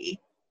worry.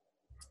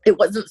 It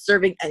wasn't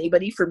serving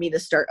anybody for me to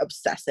start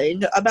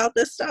obsessing about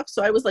this stuff.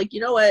 So I was like,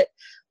 you know what,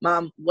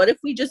 Mom, what if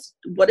we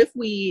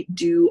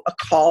do a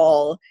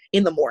call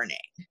in the morning?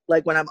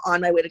 Like when I'm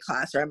on my way to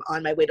class or I'm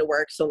on my way to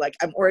work. So like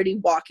I'm already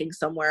walking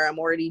somewhere, I'm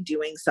already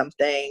doing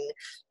something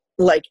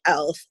like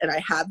else, and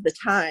I have the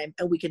time,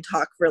 and we can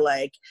talk for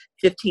like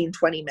 15,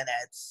 20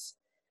 minutes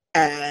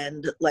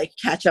and like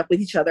catch up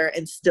with each other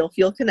and still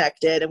feel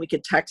connected. And we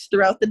could text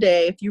throughout the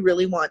day if you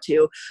really want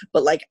to,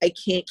 but like I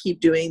can't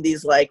keep doing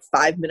these like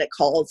 5-minute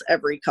calls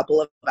every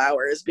couple of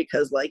hours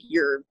because like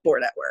you're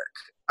bored at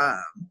work.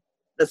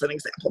 That's an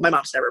example. My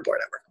mom's never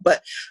bored at work,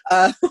 but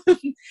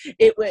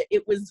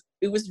it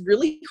was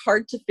really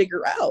hard to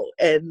figure out.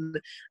 And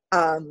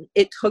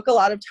it took a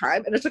lot of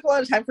time, and it took a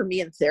lot of time for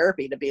me in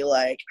therapy to be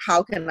like,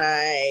 how can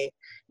I,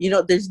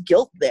 there's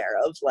guilt there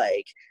of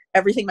like,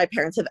 everything my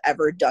parents have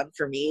ever done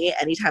for me,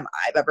 anytime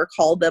I've ever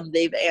called them,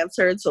 they've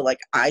answered. So like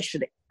I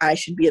should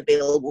be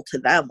available to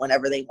them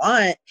whenever they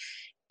want.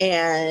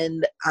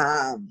 And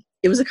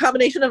it was a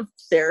combination of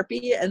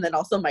therapy and then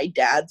also my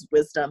dad's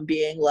wisdom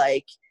being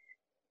like,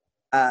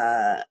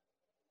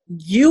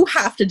 you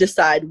have to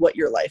decide what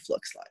your life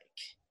looks like.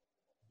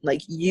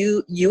 Like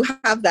you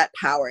have that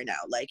power now.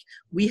 Like,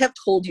 we have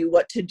told you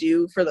what to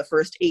do for the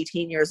first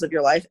 18 years of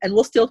your life, and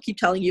we'll still keep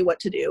telling you what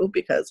to do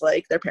because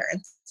like they're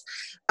parents.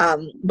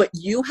 But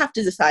you have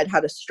to decide how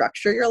to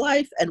structure your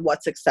life and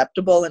what's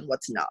acceptable and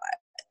what's not.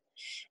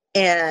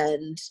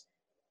 And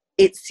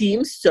it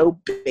seems so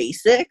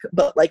basic,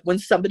 but like when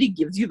somebody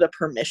gives you the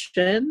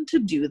permission to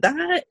do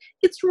that,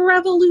 it's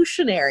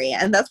revolutionary.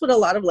 And that's what a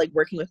lot of like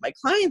working with my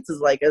clients is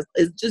like,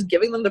 is just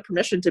giving them the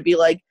permission to be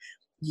like,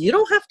 you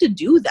don't have to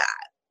do that.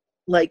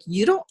 Like,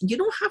 you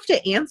don't have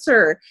to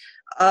answer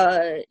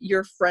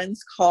your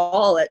friend's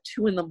call at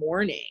 2 a.m.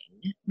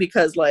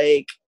 because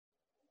like,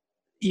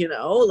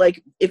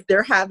 like if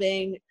they're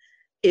having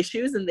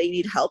issues and they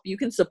need help, you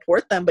can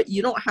support them, but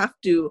you don't have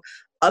to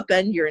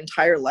upend your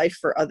entire life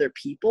for other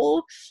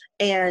people.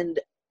 And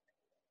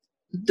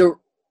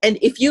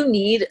if you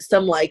need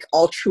some like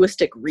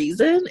altruistic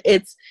reason,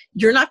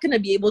 you're not going to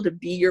be able to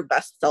be your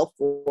best self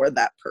for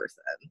that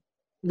person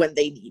when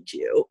they need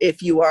you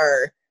if you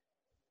are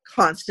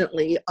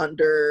constantly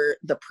under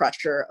the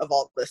pressure of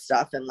all this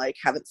stuff and like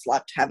haven't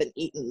slept, haven't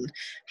eaten,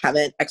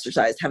 haven't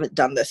exercised, haven't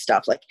done this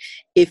stuff. Like,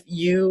 if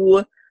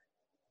you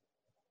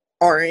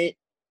aren't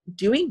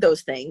doing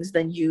those things,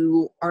 then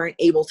you aren't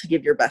able to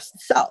give your best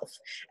self.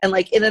 And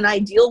like in an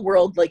ideal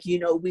world, like,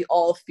 we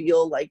all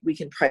feel like we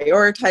can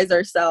prioritize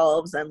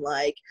ourselves, and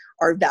like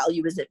our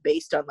value isn't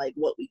based on like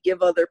what we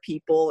give other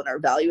people, and our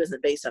value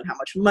isn't based on how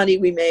much money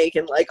we make,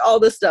 and like all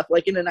this stuff.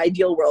 Like in an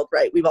ideal world,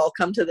 right, we've all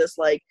come to this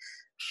like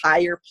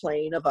higher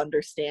plane of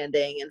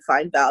understanding and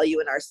find value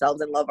in ourselves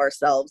and love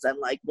ourselves, and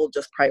like we'll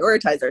just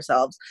prioritize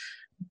ourselves.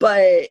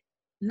 But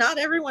not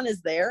everyone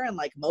is there, and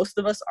like most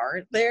of us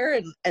aren't there,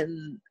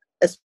 and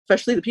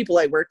especially the people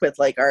I work with,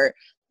 like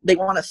they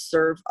want to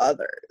serve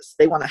others,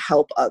 they want to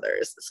help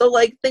others. So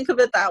like think of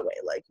it that way.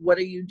 Like, what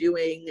are you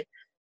doing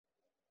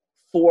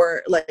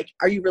for, like,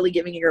 are you really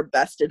giving your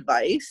best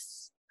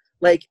advice?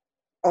 Like,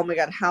 oh my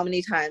God, how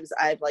many times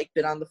I've like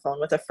been on the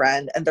phone with a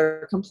friend and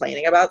they're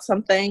complaining about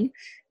something,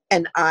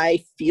 and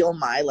I feel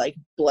my like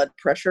blood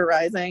pressure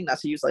rising, not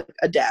to use like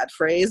a dad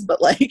phrase,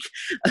 but like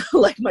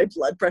like my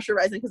blood pressure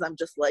rising, because I'm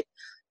just like,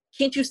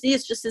 can't you see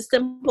it's just as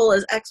simple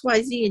as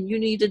XYZ, and you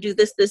need to do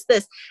this, this,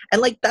 this.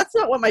 And like, that's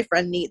not what my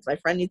friend needs. My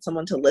friend needs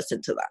someone to listen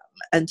to them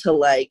and to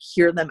like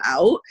hear them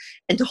out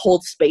and to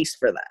hold space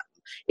for them.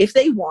 If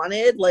they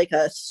wanted like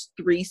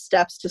 3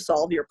 steps to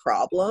solve your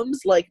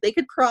problems, like they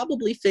could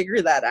probably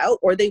figure that out,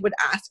 or they would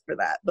ask for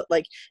that. But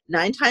like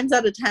 9 times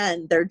out of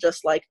 10, they're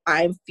just like,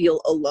 I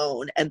feel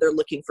alone, and they're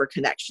looking for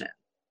connection.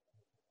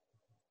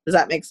 Does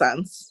that make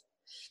sense?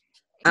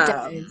 It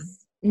does.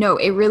 No,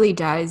 it really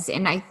does.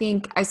 And I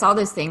think I saw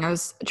this thing. I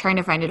was trying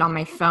to find it on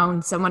my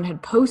phone. Someone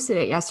had posted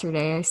it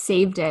yesterday. I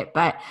saved it,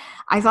 but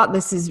I thought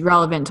this is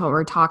relevant to what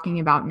we're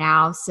talking about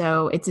now.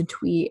 So it's a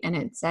tweet and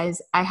it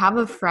says, I have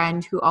a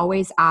friend who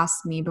always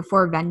asks me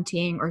before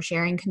venting or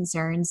sharing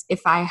concerns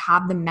if I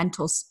have the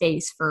mental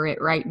space for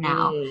it right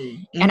now.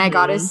 And I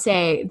gotta Mm-hmm.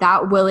 say,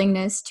 that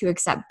willingness to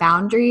accept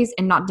boundaries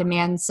and not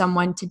demand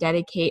someone to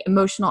dedicate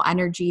emotional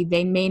energy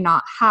they may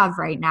not have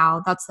right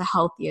now, that's the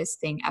healthiest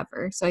thing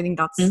ever. So I think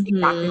that's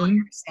exactly what Mm-hmm.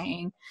 you're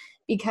saying.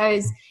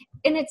 Because,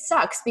 and it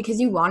sucks because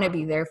you want to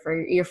be there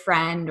for your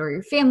friend or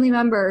your family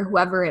member, or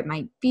whoever it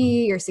might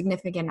be, your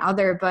significant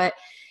other. But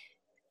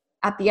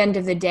at the end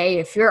of the day,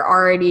 if you're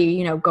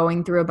already,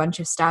 going through a bunch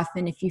of stuff,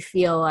 and if you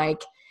feel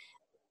like,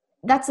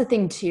 that's the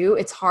thing too.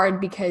 It's hard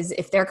because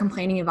if they're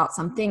complaining about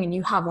something and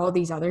you have all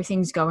these other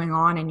things going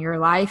on in your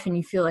life and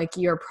you feel like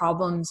your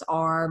problems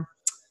are,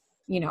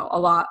 a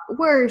lot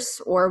worse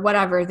or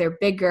whatever, they're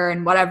bigger,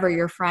 and whatever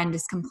your friend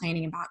is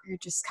complaining about, you're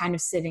just kind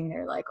of sitting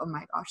there like, oh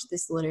my gosh,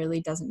 this literally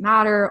doesn't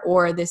matter.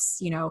 Or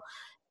this,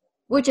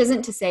 which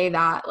isn't to say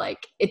that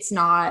like it's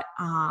not,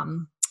 I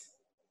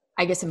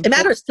guess, It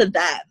important. matters to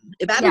them.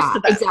 It matters Yeah, to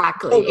them.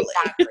 exactly.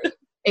 Totally.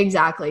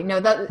 Exactly. No,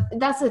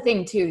 that's the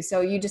thing too.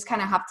 So you just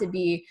kind of have to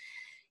be,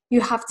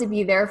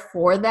 there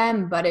for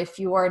them. But if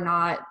you are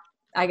not,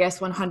 I guess,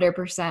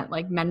 100%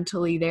 like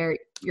mentally there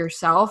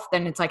yourself,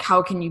 then it's like,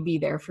 how can you be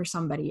there for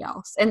somebody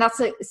else? And that's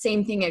the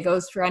same thing. It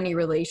goes for any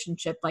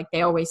relationship. Like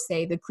they always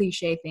say, the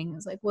cliche thing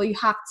is like, well, you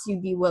have to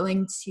be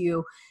willing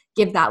to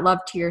give that love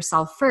to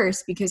yourself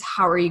first, because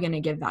how are you going to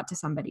give that to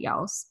somebody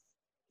else?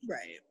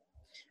 Right.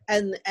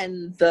 And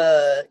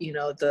the,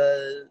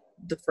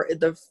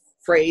 the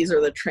phrase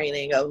or the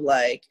training of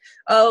like,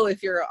 oh,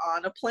 if you're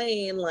on a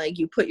plane, like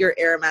you put your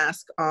air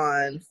mask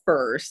on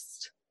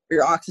first, or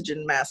your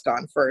oxygen mask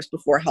on first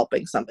before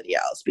helping somebody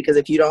else, because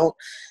if you don't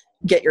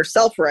get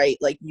yourself right,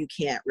 like you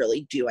can't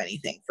really do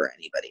anything for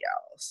anybody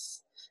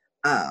else.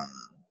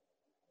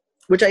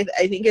 Which I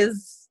think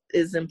is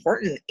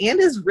important and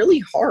is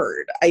really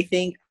hard. I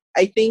think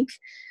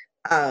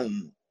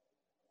um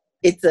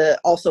it's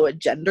also a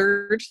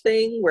gendered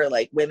thing where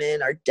like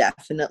women are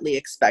definitely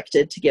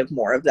expected to give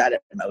more of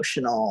that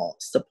emotional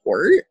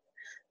support,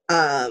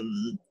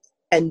 um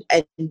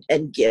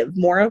and give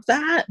more of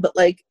that, but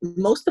like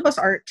most of us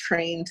aren't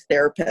trained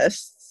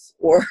therapists,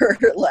 or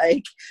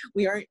like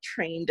we aren't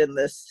trained in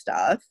this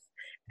stuff,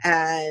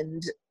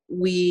 and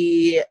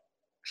we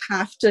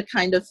have to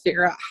kind of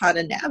figure out how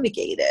to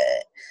navigate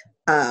it.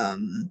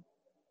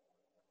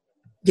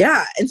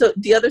 Yeah. And so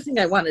the other thing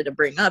I wanted to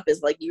bring up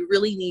is like, you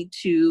really need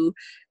to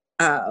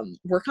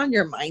work on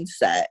your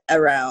mindset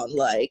around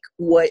like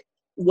what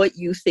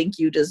you think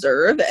you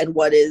deserve and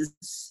what is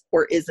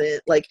or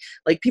isn't. Like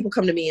people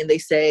come to me and they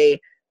say,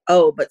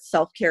 oh, but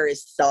self-care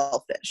is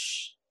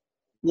selfish.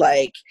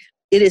 Like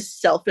it is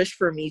selfish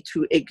for me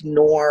to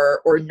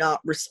ignore or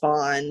not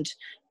respond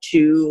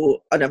to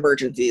an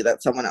emergency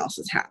that someone else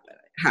is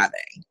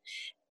having.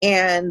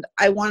 And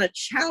I want to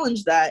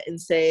challenge that and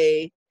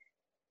say,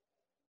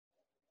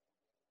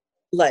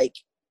 like,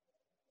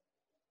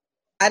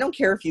 I don't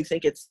care if you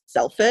think it's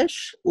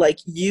selfish, like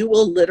you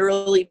will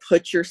literally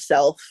put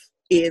yourself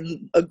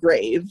in a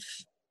grave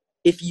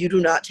if you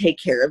do not take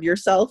care of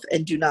yourself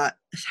and do not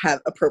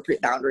have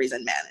appropriate boundaries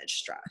and manage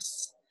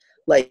stress.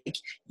 Like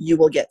you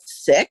will get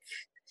sick,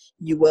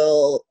 you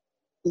will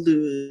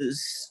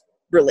lose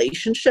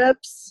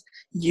relationships,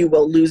 you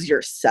will lose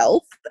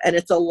yourself. And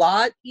it's a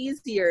lot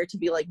easier to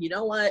be like, you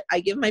know what, I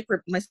give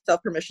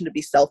myself permission to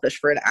be selfish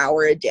for an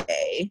hour a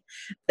day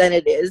than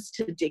it is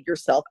to dig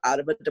yourself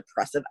out of a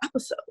depressive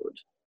episode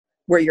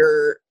where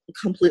you're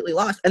completely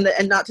lost. And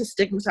not to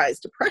stigmatize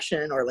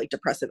depression or like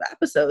depressive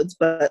episodes,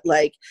 but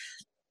like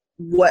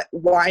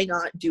why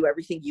not do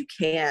everything you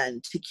can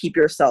to keep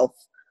yourself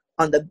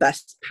on the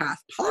best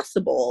path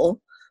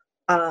possible,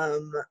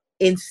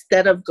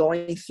 instead of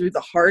going through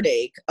the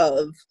heartache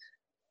of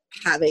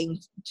having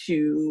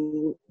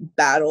to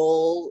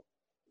battle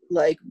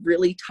like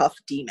really tough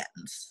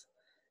demons,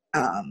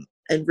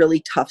 and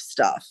really tough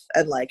stuff.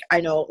 And like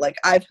I know, like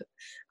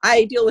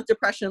I deal with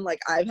depression, like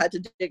I've had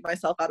to dig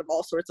myself out of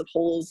all sorts of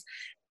holes,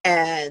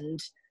 and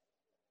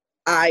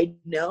I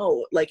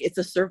know like it's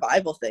a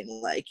survival thing.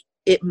 Like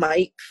it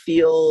might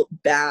feel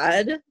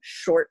bad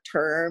short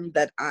term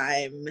that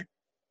I'm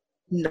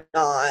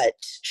not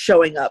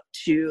showing up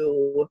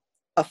to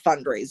a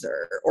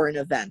fundraiser or an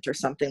event or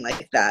something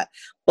like that.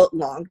 But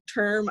long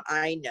term,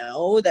 I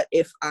know that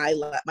if I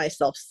let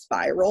myself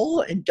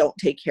spiral and don't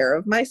take care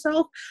of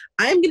myself,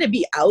 I'm going to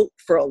be out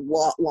for a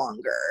lot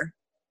longer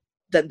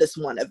than this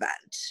one event.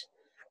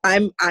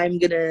 I'm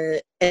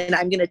gonna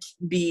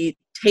be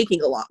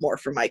taking a lot more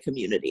from my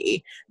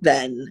community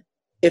than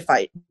if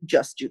I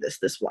just do this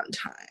one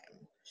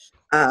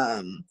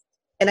time.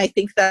 And I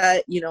think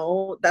that,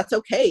 that's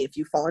okay. If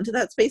you fall into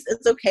that space,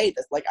 it's okay.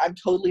 That's like, I'm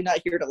totally not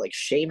here to like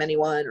shame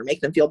anyone or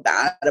make them feel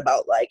bad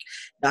about like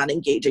not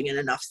engaging in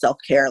enough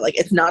self-care. Like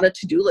it's not a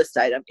to-do list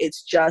item.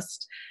 It's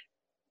just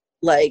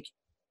like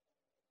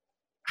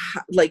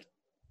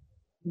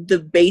the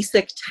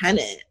basic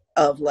tenet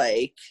of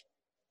like,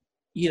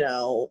 you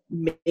know,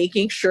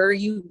 making sure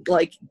you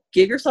like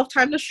give yourself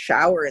time to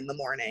shower in the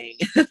morning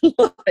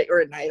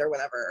or at night or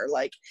whatever, or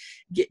like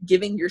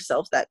giving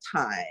yourself that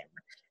time.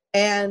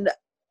 And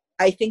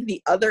I think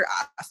the other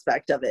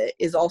aspect of it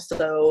is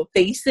also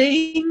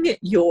facing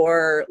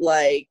your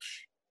like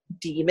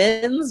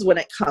demons when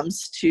it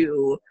comes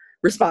to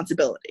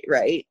responsibility,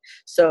 right?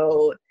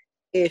 So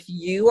if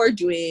you are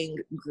doing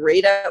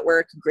great at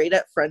work, great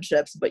at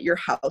friendships, but your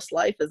house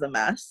life is a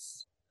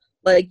mess,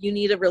 like you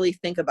need to really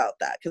think about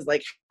that. Because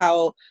like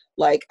how,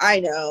 like I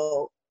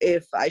know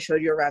if I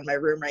showed you around my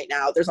room right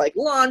now, there's like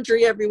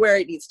laundry everywhere,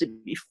 it needs to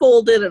be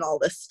folded and all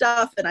this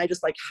stuff, and I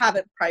just like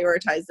haven't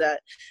prioritized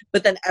that.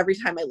 But then every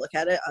time I look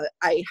at it,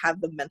 I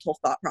have the mental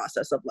thought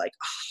process of like,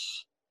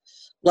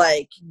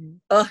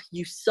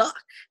 you suck.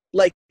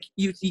 Like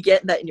you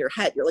get that in your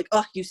head, you're like,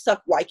 oh, you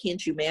suck, why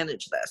can't you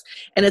manage this?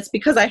 And it's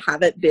because I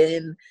haven't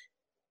been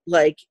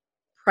like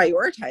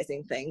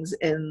prioritizing things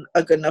in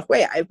a good enough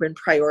way. I've been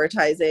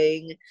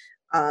prioritizing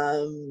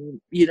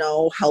you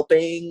know,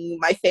 helping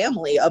my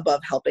family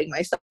above helping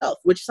myself,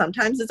 which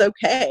sometimes is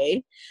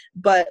okay,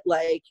 but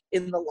like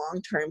in the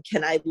long term,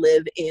 can I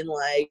live in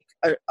like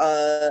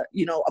a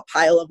you know, a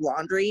pile of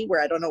laundry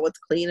where I don't know what's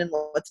clean and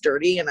what's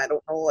dirty, and I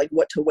don't know like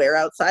what to wear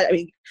outside? I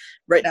mean,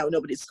 right now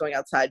nobody's going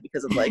outside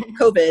because of like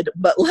COVID,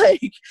 but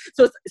like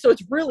so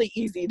it's really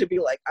easy to be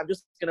like, I'm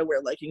just gonna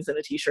wear leggings and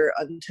a t-shirt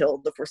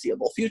until the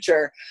foreseeable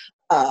future.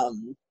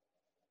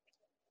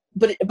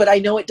 But I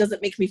know it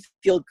doesn't make me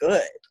feel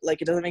good. Like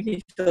it doesn't make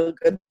me feel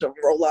good to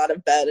roll out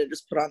of bed and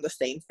just put on the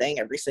same thing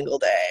every single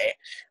day.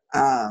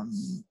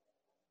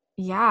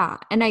 Yeah.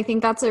 And I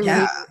think that's a really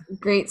Yeah.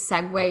 great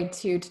segue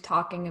to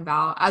talking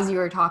about, as you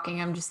were talking,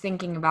 I'm just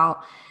thinking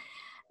about,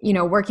 you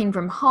know, working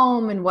from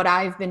home and what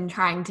I've been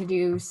trying to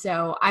do.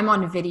 So I'm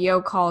on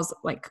video calls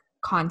like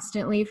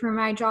constantly for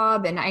my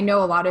job. And I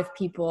know a lot of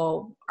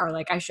people are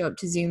like, I show up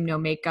to Zoom, no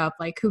makeup,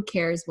 like who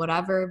cares,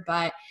 whatever.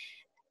 But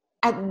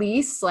at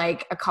least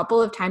like a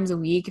couple of times a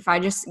week, if I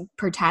just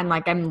pretend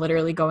like I'm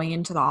literally going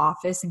into the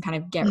office and kind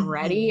of get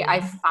ready, I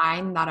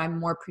find that I'm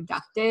more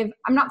productive.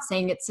 I'm not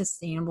saying it's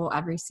sustainable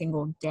every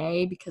single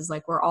day because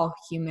like we're all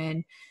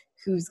human,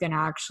 who's going to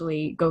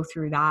actually go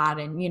through that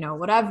and, you know,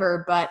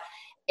 whatever. But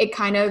it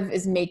kind of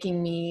is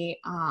making me,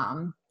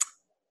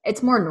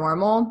 it's more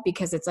normal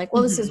because it's like,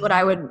 well, this is what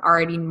I would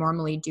already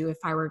normally do if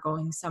I were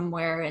going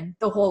somewhere. And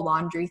the whole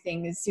laundry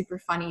thing is super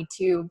funny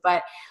too.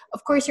 But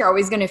of course, you're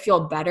always going to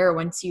feel better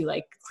once you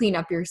like clean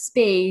up your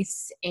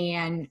space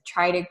and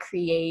try to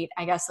create,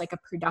 I guess, like a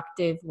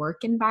productive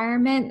work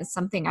environment. It's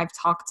something I've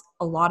talked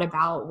a lot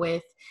about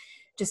with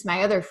just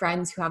my other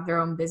friends who have their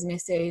own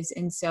businesses.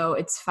 And so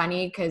it's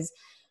funny because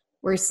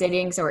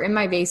so we're in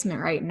my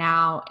basement right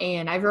now,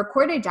 and I've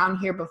recorded down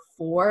here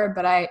before,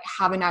 but I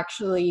haven't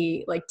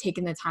actually like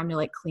taken the time to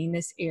like clean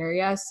this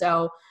area.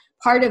 So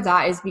part of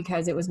that is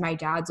because it was my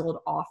dad's old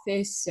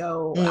office.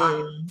 So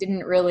I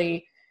didn't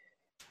really,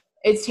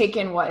 it's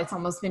taken it's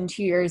almost been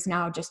 2 years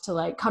now just to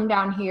like come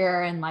down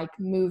here and like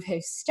move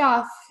his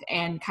stuff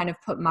and kind of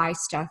put my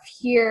stuff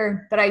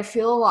here. But I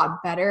feel a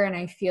lot better, and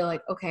I feel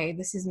like, okay,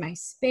 this is my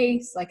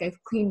space. Like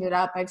I've cleaned it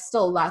up. I've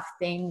still left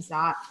things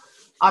that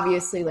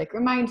obviously like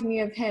remind me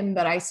of him,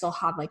 but I still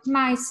have like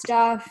my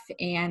stuff.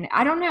 And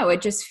I don't know,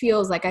 it just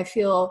feels like I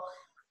feel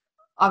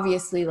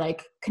obviously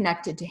like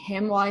connected to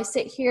him while I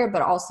sit here,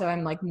 but also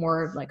I'm like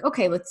more like,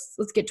 okay, let's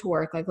get to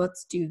work. Like,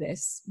 let's do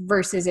this,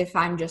 versus if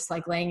I'm just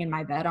like laying in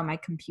my bed on my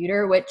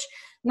computer, which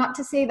not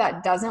to say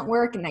that doesn't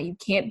work and that you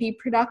can't be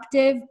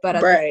productive, but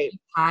at the same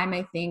time,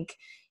 I think,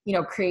 you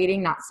know,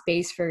 creating that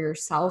space for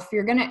yourself,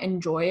 you're going to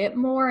enjoy it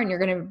more and you're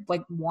going to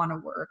like want to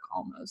work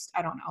almost.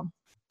 I don't know.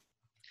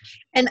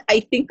 And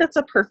I think that's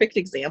a perfect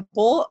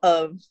example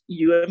of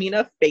you,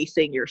 Amina,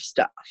 facing your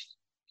stuff.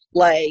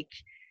 Like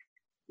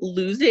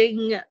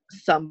losing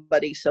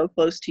somebody so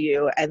close to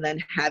you and then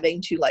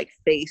having to like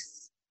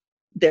face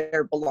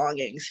their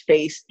belongings,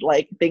 face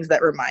like things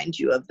that remind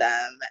you of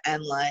them,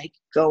 and like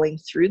going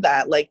through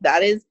that, like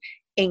that is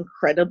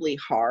incredibly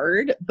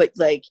hard, but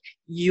like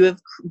you have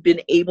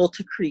been able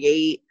to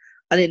create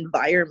an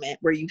environment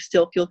where you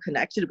still feel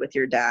connected with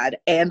your dad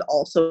and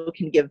also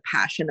can give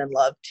passion and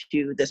love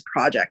to this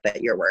project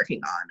that you're working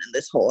on and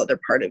this whole other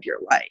part of your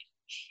life.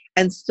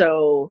 And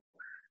so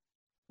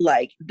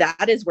like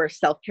that is where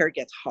self-care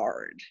gets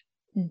hard.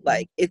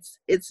 Like it's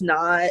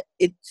not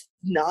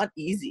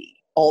easy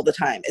all the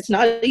time. It's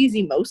not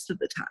easy most of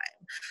the time.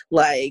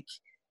 Like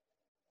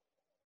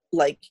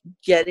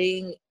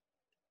getting,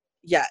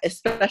 yeah,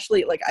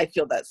 especially like I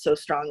feel that so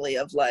strongly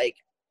of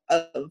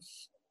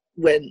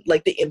when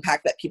like the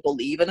impact that people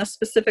leave in a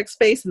specific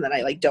space, and then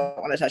I like don't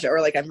want to touch it, or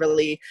like I'm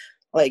really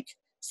like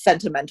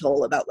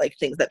sentimental about like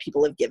things that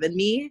people have given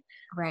me,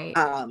 right?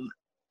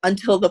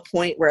 Until the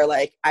point where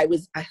like I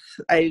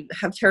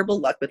have terrible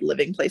luck with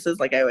living places.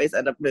 Like I always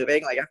end up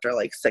moving like after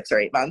like 6 or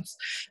 8 months.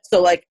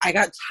 So like I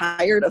got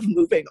tired of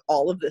moving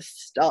all of this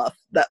stuff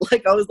that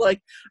like I was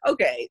like,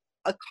 okay,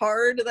 a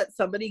card that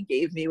somebody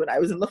gave me when I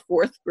was in the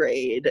 4th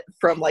grade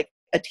from like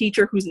a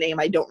teacher whose name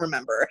I don't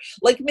remember.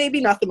 Like,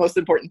 maybe not the most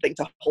important thing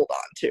to hold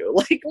on to.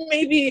 Like,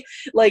 maybe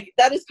like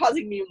that is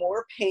causing me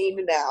more pain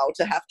now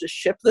to have to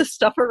ship this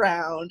stuff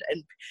around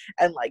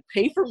and like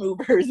pay for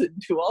movers and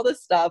do all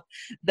this stuff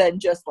than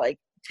just like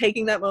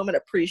taking that moment,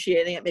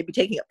 appreciating it, maybe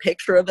taking a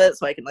picture of it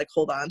so I can like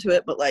hold on to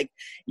it. But like,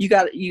 you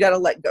gotta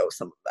let go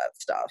some of that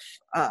stuff.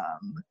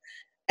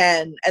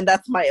 And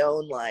that's my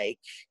own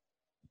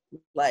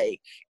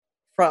like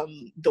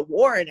from the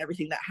war and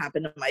everything that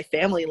happened to my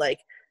family. Like,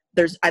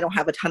 I don't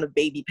have a ton of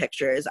baby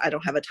pictures. I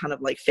don't have a ton of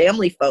like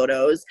family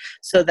photos.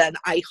 So then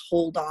I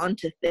hold on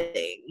to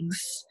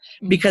things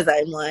because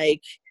I'm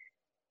like,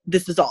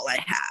 this is all I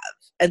have.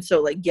 And so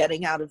like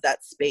getting out of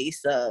that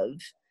space of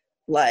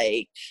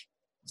like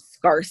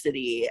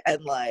scarcity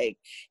and like,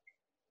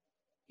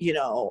 you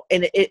know,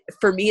 and it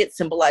for me, it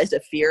symbolized a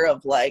fear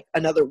of like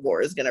another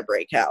war is going to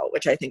break out,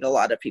 which I think a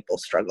lot of people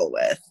struggle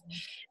with.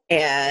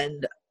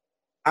 And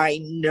I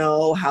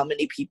know how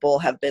many people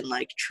have been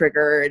like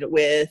triggered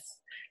with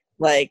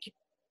like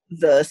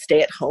the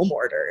stay-at-home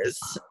orders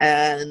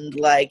and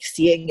like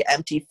seeing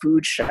empty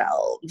food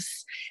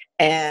shelves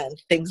and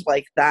things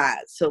like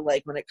that. So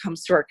like when it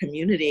comes to our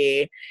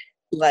community,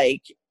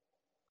 like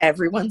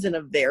everyone's in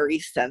a very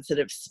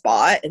sensitive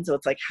spot. And so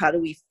it's like, how do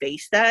we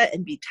face that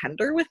and be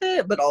tender with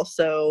it, but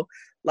also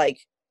like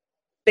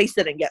face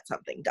it and get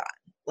something done?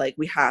 Like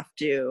we have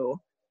to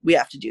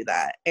do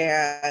that.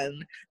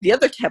 And the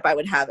other tip I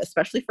would have,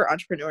 especially for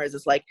entrepreneurs,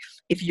 is like,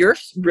 if you're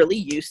really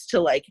used to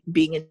like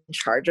being in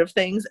charge of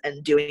things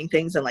and doing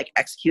things and like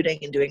executing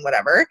and doing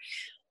whatever,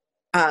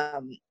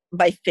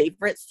 my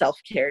favorite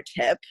self-care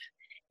tip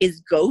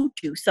is go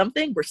do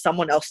something where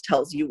someone else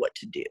tells you what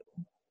to do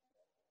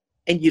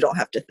and you don't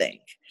have to think.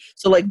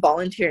 So like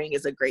volunteering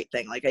is a great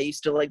thing. Like I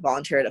used to like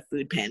volunteer at a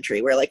food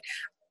pantry where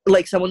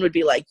like someone would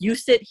be like, you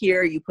sit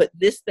here, you put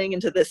this thing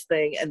into this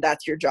thing, and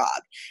that's your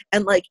job.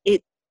 And like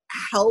it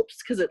helps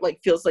because it like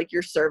feels like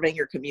you're serving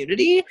your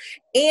community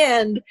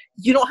and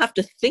you don't have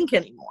to think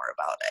anymore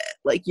about it.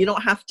 Like you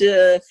don't have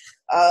to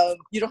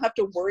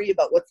worry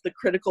about what's the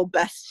critical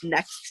best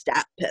next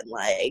step and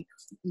like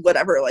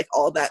whatever, like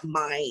all that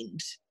mind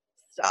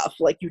stuff.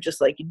 Like you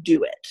just like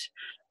do it.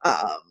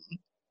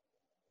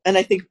 And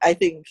I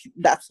think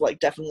that's like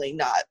definitely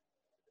not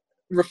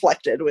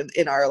reflected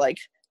in our like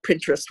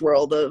Pinterest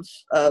world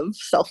of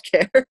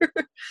self-care.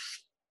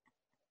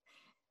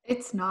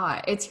 It's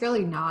not. It's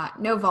really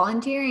not. No,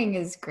 volunteering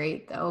is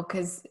great though,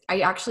 because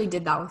I actually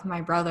did that with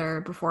my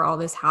brother before all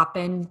this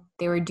happened.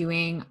 They were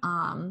doing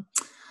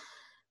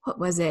what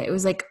was it? It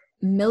was like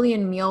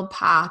Million Meal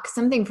Pack,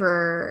 something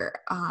for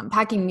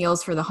packing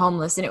meals for the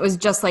homeless. And it was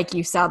just like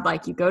you said,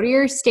 like you go to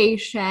your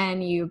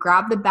station, you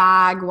grab the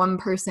bag, one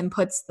person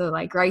puts the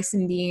like rice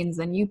and beans,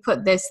 and you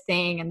put this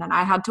thing, and then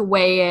I had to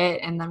weigh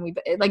it, and then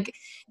like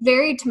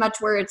very too much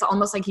where it's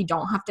almost like you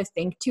don't have to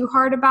think too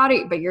hard about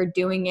it, but you're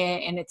doing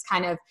it, and it's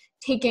kind of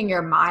taking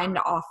your mind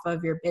off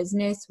of your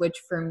business,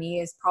 which for me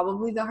is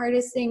probably the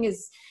hardest thing,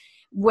 is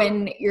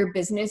when your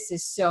business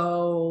is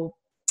so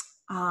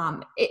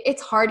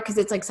it's hard because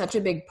it's like such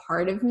a big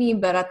part of me,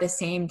 but at the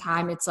same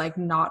time, it's like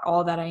not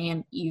all that I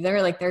am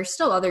either. Like there's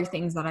still other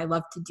things that I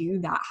love to do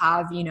that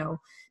have, you know,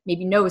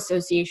 maybe no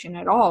association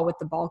at all with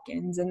the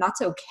Balkans, and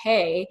that's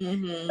okay.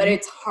 Mm-hmm. But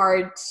it's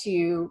hard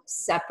to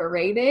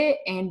separate it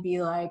and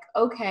be like,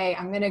 okay,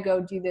 I'm going to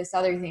go do this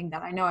other thing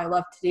that I know I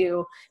love to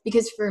do.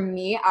 Because for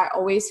me, I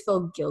always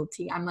feel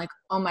guilty. I'm like,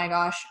 oh my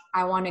gosh,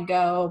 I want to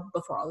go,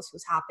 before all this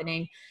was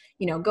happening,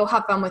 you know, go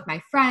have fun with my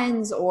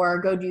friends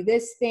or go do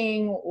this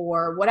thing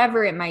or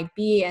whatever it might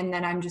be. And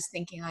then I'm just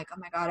thinking like, oh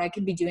my God, I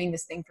could be doing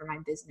this thing for my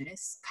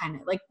business. Kind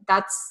of like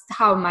that's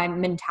how my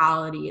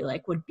mentality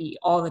like would be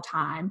all the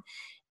time.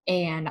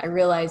 And I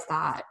realized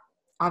that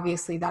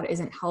obviously that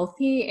isn't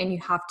healthy, and you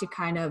have to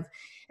kind of,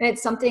 and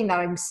it's something that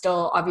I'm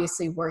still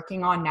obviously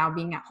working on now.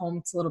 Being at home,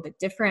 it's a little bit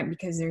different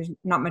because there's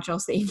not much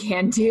else that you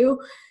can do.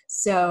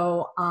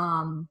 So,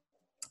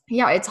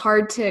 yeah, it's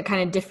hard to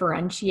kind of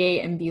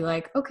differentiate and be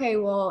like, okay,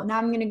 well, now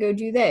I'm going to go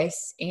do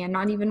this and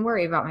not even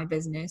worry about my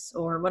business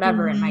or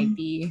whatever it might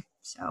be.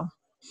 So.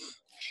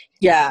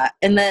 Yeah.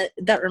 And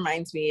that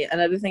reminds me,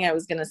 another thing I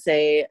was going to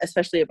say,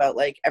 especially about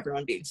like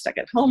everyone being stuck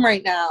at home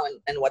right now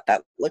and what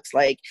that looks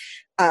like.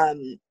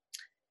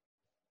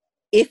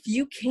 If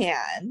you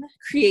can,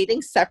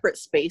 creating separate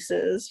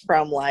spaces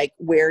from like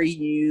where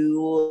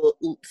you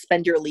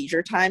spend your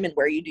leisure time and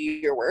where you do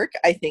your work,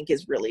 I think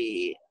is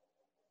really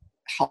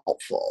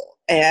helpful.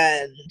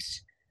 And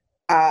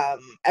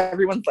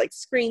everyone's like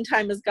screen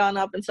time has gone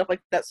up and stuff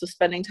like that. So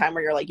spending time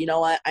where you're like, you know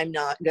what, I'm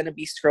not going to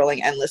be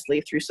scrolling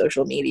endlessly through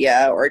social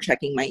media or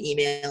checking my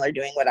email or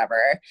doing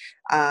whatever.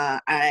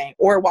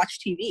 Or watch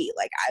TV.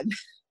 Like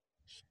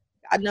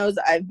God knows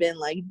I've been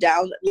like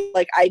down,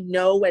 like I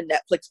know when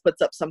Netflix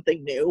puts up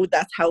something new,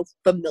 that's how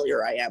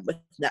familiar I am with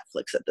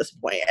Netflix at this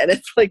point. And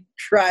it's like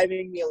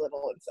driving me a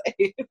little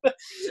insane.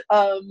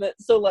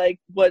 So like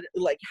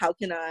how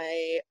can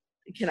I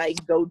can I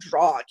go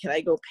draw? Can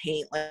I go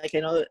paint? Like, I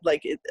know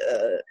like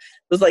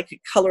those like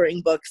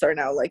coloring books are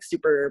now like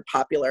super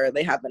popular.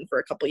 They have been for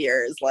a couple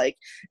years, like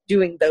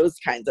doing those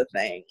kinds of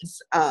things.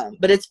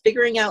 But it's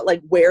figuring out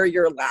like where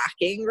you're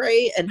lacking,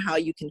 right? And how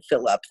you can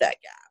fill up that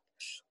gap.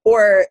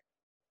 Or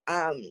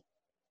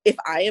if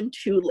I am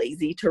too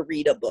lazy to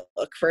read a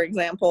book, for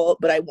example,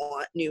 but I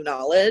want new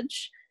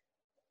knowledge,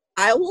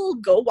 I will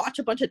go watch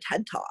a bunch of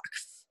TED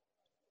Talks.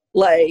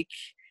 Like,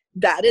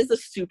 that is a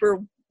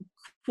super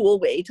cool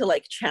way to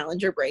like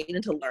challenge your brain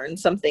and to learn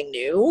something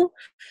new,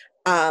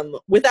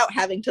 without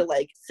having to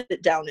like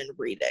sit down and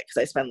read it,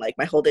 because I spend like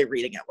my whole day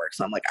reading at work,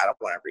 so I'm like, I don't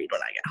want to read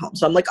when I get home,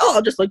 so I'm like, oh,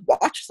 I'll just like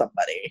watch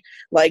somebody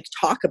like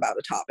talk about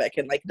a topic,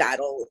 and like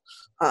that'll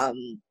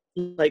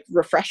like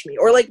refresh me.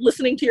 Or like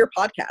listening to your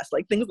podcast,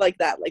 like things like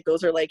that. Like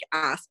those are like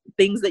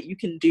things that you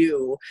can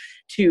do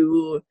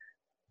to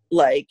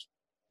like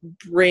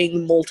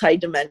bring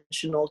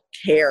multidimensional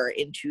care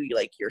into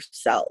like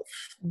yourself.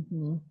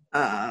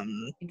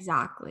 Mm-hmm.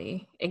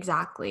 Exactly.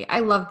 I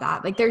love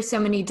that. Like there's so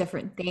many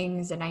different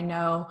things, and I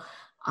know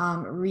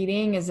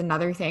reading is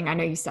another thing. I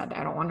know you said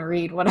I don't want to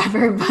read,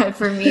 whatever, but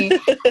for me,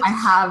 I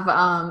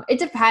have it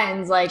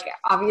depends. Like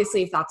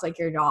obviously if that's like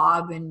your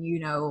job, and you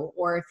know,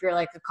 or if you're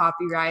like a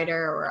copywriter,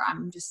 or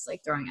I'm just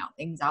like throwing out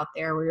things out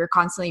there where you're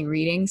constantly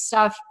reading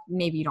stuff,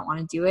 maybe you don't want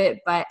to do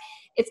it. But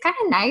it's kind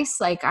of nice.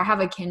 Like I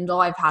have a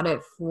Kindle. I've had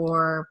it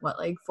for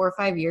like 4 or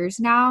 5 years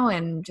now,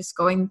 and just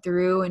going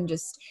through, and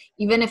just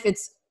even if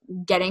it's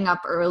getting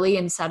up early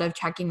instead of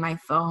checking my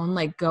phone,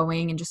 like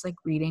going and just like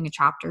reading a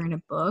chapter in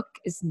a book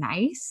is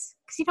nice,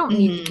 because you don't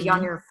need to be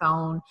on your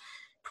phone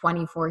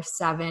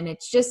 24/7.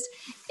 It's just,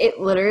 it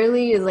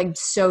literally is like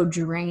so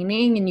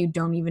draining, and you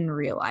don't even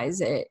realize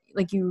it.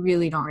 Like you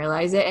really don't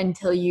realize it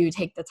until you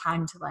take the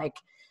time to like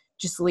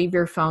just leave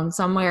your phone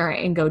somewhere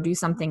and go do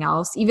something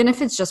else, even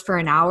if it's just for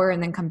an hour,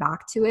 and then come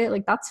back to it.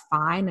 Like that's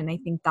fine, and I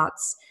think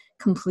that's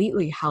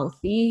completely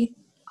healthy.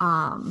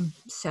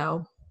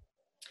 So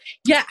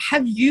yeah.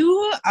 Have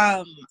you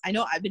I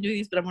know I've been doing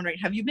these, but I'm wondering,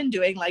 have you been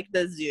doing like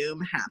the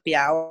Zoom happy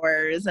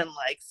hours and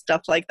like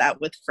stuff like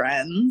that with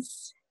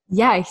friends?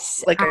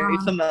 yes. Like, are you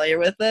familiar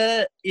with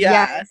it?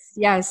 Yeah.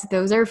 Yes,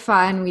 those are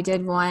fun. We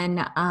did one.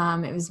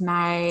 It was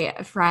my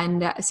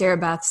friend Sarah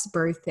Beth's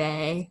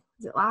birthday.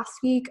 Was it last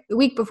week? The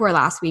week before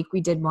last week,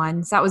 we did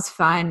one. So that was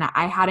fun.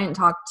 I hadn't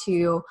talked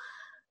to,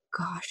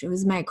 gosh, it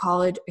was my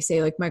college, I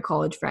say like my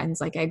college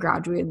friends, like I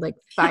graduated like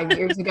 5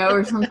 years ago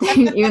or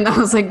something, even though it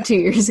was like 2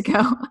 years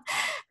ago.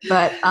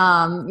 But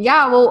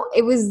yeah, well,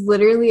 it was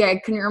literally,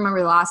 I couldn't remember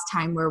the last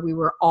time where we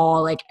were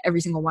all like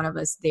every single one of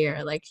us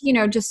there. Like, you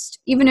know, just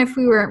even if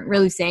we weren't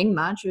really saying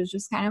much, it was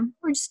just kind of,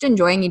 we're just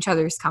enjoying each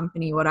other's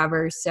company,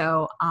 whatever.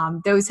 So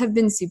those have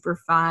been super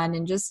fun,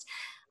 and just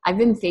I've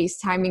been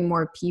FaceTiming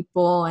more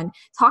people and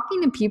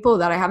talking to people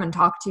that I haven't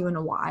talked to in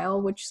a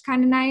while, which is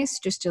kind of nice,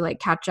 just to like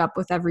catch up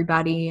with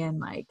everybody and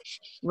like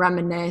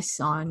reminisce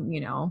on, you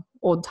know,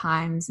 old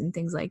times and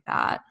things like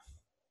that.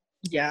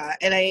 Yeah.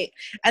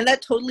 And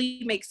that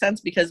totally makes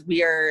sense, because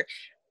we are,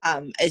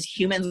 as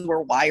humans,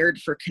 we're wired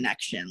for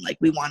connection. Like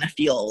we want to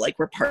feel like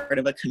we're part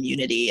of a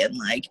community, and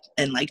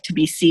like to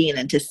be seen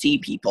and to see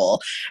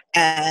people.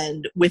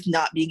 And with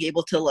not being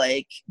able to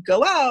like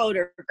go out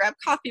or grab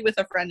coffee with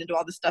a friend and do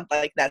all this stuff,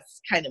 like that's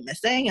kind of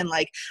missing. And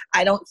like,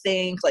 I don't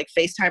think like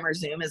FaceTime or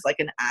Zoom is like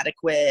an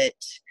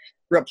adequate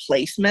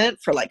replacement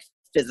for like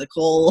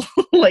physical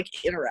like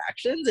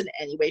interactions in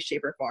any way,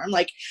 shape, or form.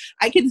 Like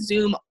I can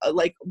Zoom,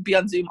 like be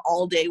on Zoom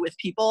all day with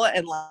people,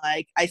 and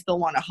like I still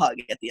want a hug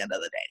at the end of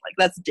the day. Like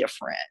that's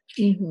different.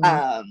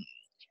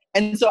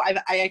 And so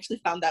I actually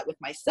found that with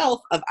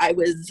myself.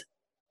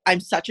 I'm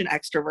such an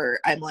extrovert.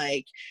 I'm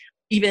like,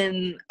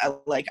 even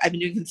like I've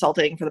been doing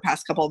consulting for the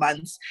past couple of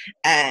months,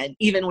 and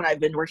even when I've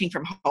been working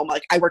from home,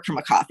 like I work from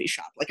a coffee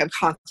shop. Like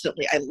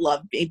I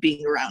love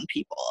being around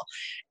people.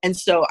 And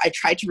so I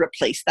tried to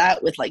replace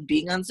that with like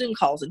being on Zoom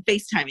calls and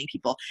FaceTiming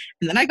people.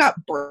 And then I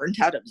got burnt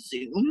out of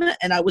Zoom,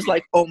 and I was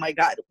like, oh my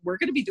God, we're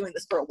going to be doing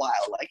this for a while.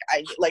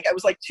 I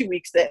was like 2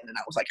 weeks in, and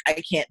I was like,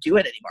 I can't do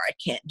it anymore. I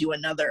can't do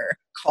another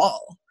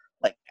call.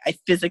 Like I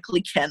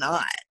physically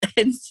cannot.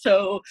 And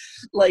so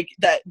like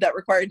that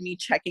required me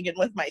checking in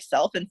with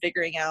myself and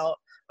figuring out,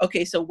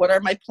 okay, so what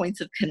are my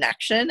points of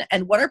connection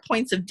and what are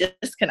points of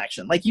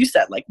disconnection? Like you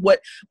said, like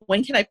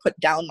when can I put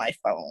down my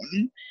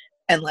phone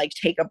and like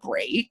take a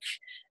break?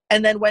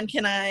 And then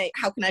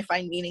how can I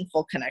find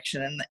meaningful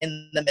connection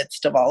in the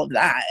midst of all of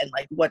that? And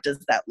like, what does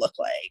that look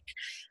like?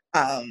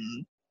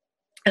 And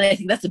I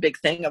think that's a big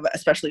thing of,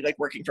 especially like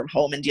working from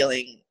home and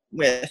dealing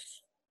with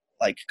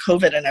like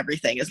COVID and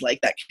everything, is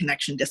like that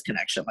connection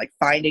disconnection, like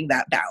finding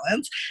that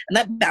balance. And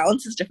that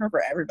balance is different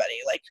for everybody.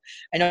 Like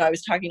I know I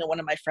was talking to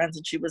one of my friends,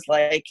 and she was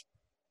like,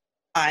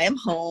 I am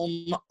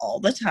home all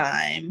the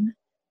time,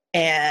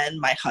 and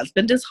my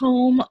husband is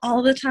home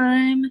all the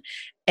time,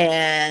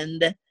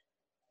 and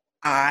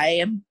I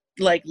am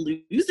like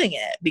losing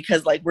it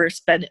because like we're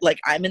spending, like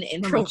I'm an So much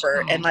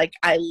introvert and time. like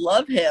I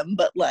love him,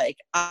 but like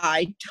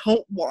I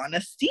don't want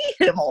to see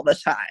him all the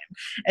time.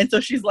 And so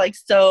she's like,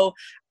 so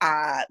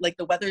like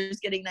the weather's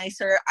getting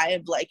nicer, I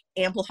have like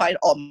amplified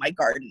all my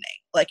gardening,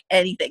 like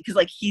anything, because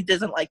like he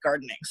doesn't like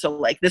gardening, so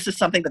like this is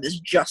something that is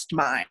just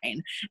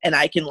mine, and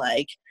I can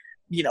like,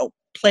 you know,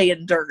 play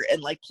in dirt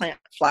and like plant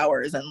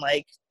flowers and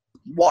like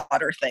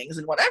water things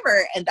and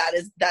whatever, and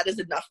that is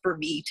enough for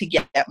me to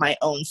get my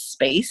own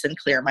space and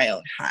clear my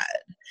own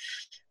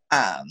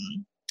head.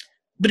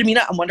 But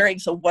Amina, I'm wondering,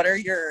 so what are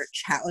your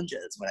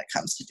challenges when it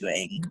comes to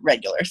doing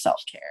regular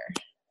self-care?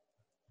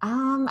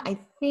 I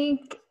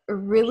think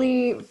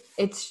really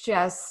it's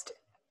just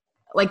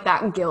like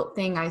that guilt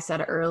thing I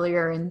said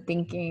earlier, and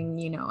thinking,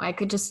 you know, I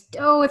could just,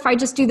 oh, if I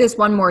just do this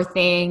one more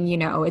thing, you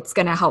know, it's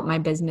going to help my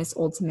business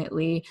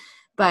ultimately.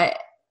 But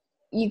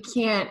you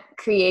can't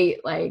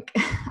create like,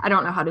 I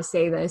don't know how to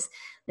say this.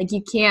 Like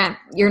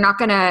you're not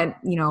going to,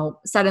 you know,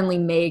 suddenly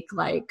make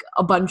like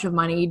a bunch of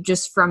money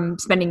just from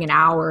spending an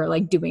hour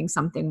like doing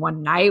something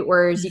one night.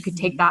 Whereas you could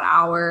take that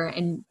hour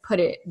and put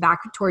it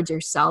back towards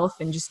yourself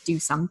and just do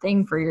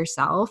something for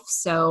yourself.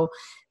 So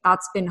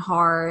that's been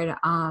hard.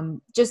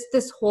 Just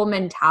this whole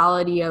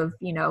mentality of,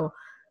 you know,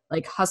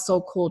 like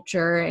hustle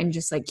culture and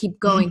just like keep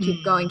going,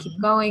 keep going, keep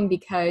going,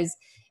 because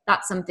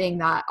that's something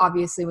that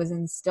obviously was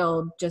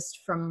instilled just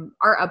from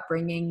our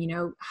upbringing, you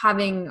know,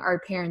 having our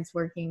parents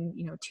working,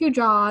 you know, 2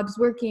 jobs,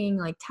 working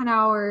like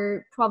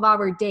 10-hour,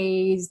 12-hour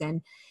days. And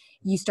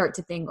you start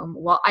to think,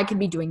 well, I could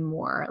be doing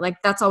more.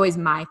 Like that's always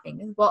my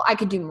thing. Well, I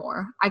could do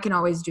more. I can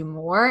always do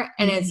more.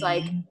 And it's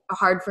like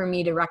hard for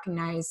me to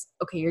recognize,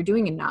 okay, you're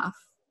doing enough.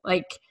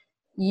 Like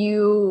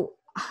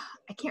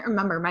I can't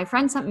remember. My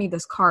friend sent me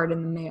this card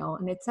in the mail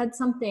and it said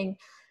something.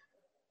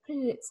 What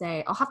did it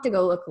say? I'll have to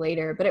go look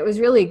later, but it was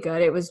really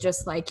good. It was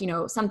just like, you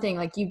know, something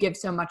like, you give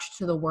so much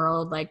to the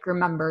world, like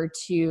remember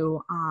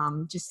to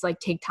just like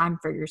take time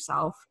for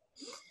yourself.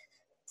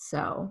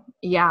 So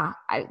yeah,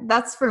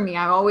 that's for me.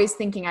 I'm always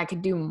thinking I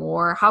could do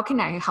more. How can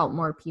I help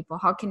more people?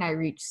 How can I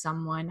reach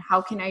someone?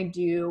 How can I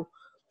do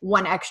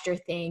one extra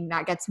thing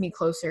that gets me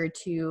closer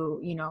to,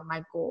 you know,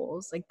 my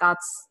goals? Like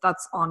that's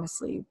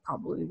honestly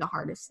probably the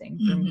hardest thing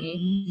for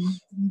me.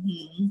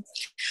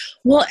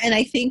 Well, and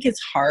I think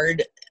it's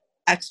hard,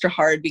 extra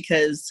hard,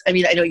 because I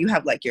mean, I know you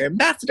have like your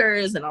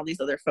ambassadors and all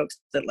these other folks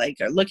that like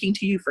are looking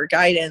to you for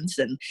guidance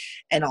and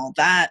all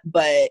that,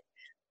 but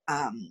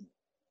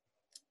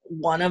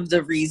one of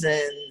the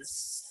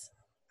reasons,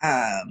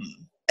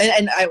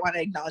 and I want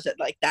to acknowledge that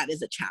like that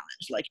is a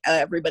challenge, like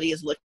everybody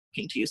is looking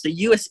to you, so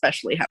you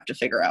especially have to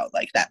figure out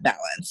like that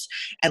balance,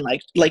 and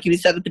like you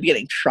said at the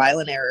beginning, trial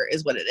and error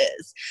is what it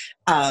is.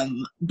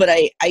 But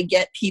I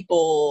get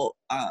people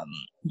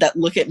that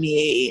look at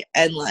me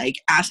and like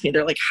ask me,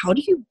 they're like, how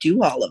do you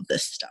do all of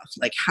this stuff?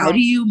 Like Right. how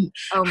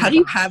do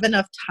you have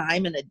enough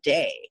time in a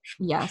day?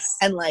 Yes.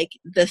 And like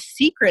the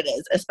secret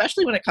is,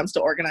 especially when it comes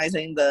to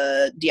organizing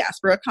the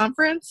diaspora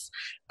conference,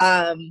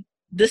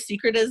 the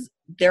secret is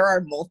there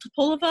are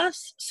multiple of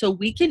us, so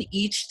we can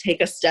each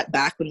take a step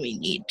back when we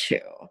need to.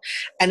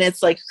 And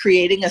it's like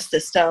creating a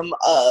system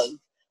of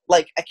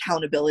like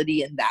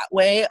accountability in that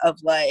way of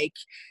like,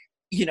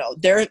 you know,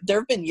 there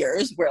have been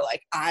years where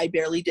like I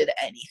barely did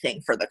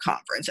anything for the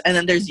conference, and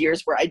then there's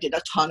years where I did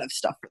a ton of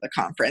stuff for the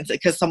conference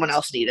because someone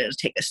else needed to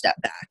take a step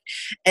back.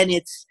 And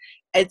it's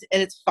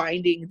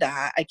finding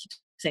that, I keep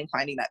saying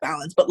finding that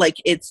balance, but like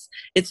it's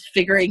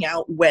figuring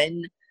out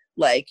when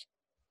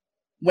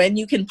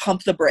you can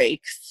pump the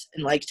brakes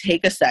and like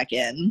take a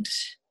second,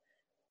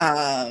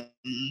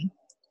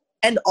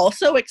 and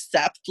also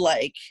accept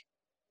like,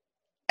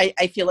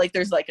 I feel like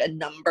there's like a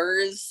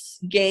numbers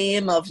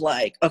game of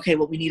like, okay,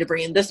 well, we need to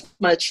bring in this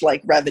much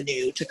like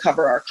revenue to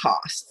cover our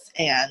costs,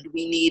 and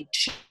we need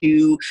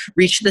to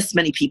reach this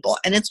many people.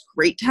 And it's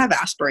great to have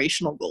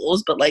aspirational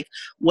goals, but like,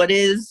 what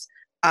is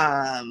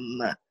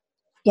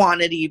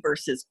quantity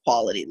versus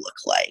quality look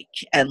like?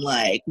 And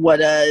like,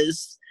 what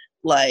does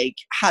like,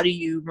 how do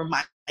you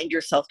remind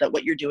yourself that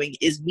what you're doing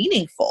is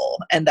meaningful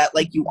and that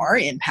like you are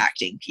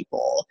impacting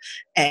people,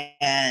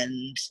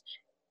 and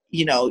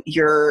you know,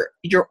 you're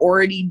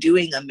already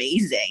doing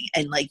amazing,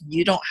 and like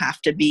you don't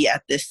have to be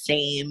at this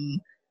same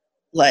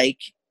like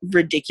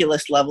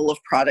ridiculous level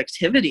of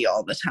productivity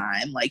all the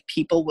time. Like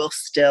people will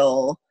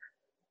still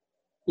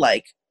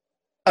like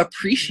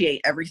appreciate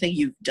everything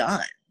you've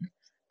done.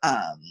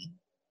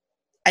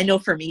 I know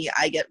for me,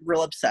 I get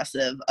real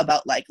obsessive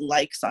about like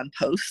likes on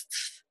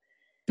posts,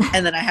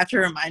 and then I have to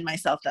remind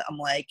myself that I'm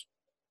like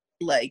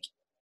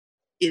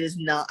it is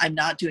not, I'm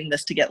not doing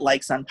this to get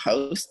likes on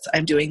posts.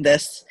 I'm doing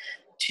this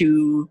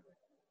to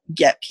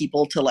get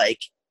people to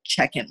like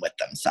check in with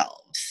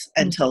themselves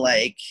and to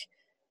like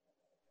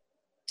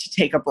to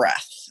take a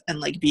breath and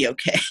like be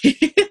okay.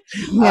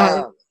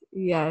 Yes,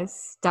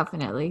 yes,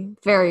 definitely.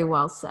 Very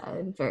well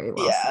said. Very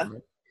well Yeah.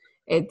 said.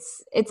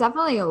 It's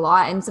definitely a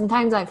lot, and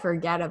sometimes I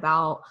forget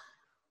about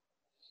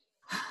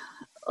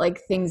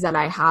like things that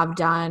I have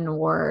done,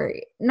 or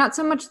not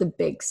so much the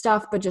big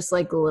stuff, but just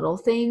like little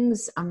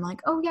things. I'm like,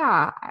 oh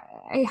yeah,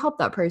 I helped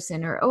that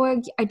person, or,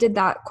 oh, I did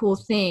that cool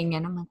thing.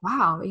 And I'm like,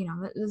 wow, you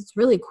know, it's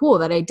really cool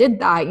that I did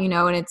that, you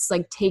know, and it's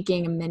like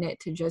taking a minute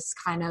to just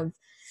kind of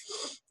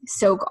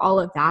soak all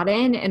of that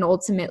in. And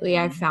ultimately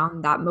I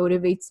found that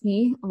motivates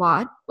me a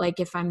lot.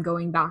 Like if I'm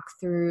going back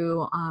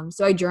through,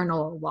 so I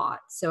journal a lot.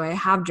 So I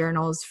have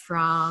journals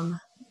from,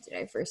 when did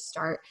I first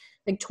start?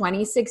 Like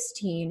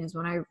 2016 is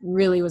when I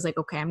really was like,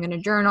 okay, I'm going to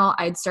journal.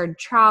 I'd started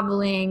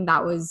traveling.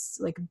 That was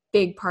like a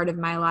big part of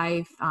my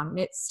life.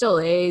 It still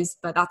is,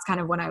 but that's kind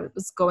of when I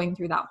was going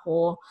through that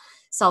whole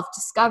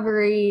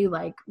self-discovery,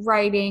 like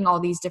writing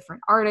all these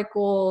different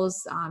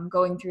articles,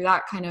 going through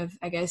that kind of,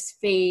 I guess,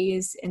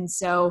 phase. And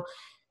so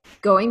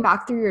going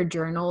back through your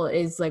journal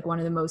is like one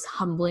of the most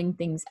humbling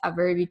things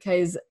ever,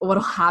 because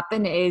what'll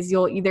happen is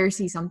you'll either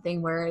see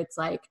something where it's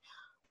like,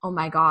 oh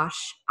my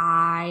gosh,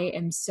 I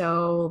am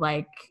so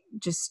like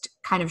just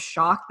kind of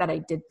shocked that I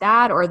did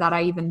that, or that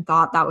I even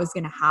thought that was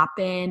going to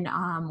happen,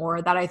 or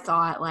that I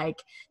thought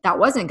like that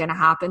wasn't going to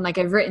happen. Like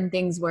I've written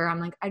things where I'm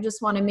like, I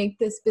just want to make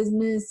this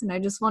business and I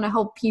just want to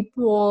help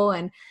people,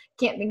 and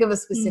can't think of a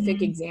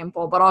specific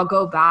example, but I'll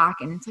go back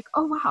and it's like,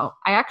 oh wow,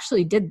 I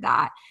actually did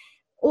that.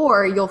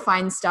 Or you'll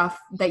find stuff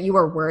that you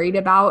were worried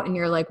about and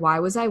you're like, why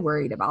was I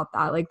worried about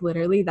that? Like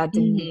literally that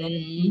didn't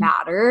even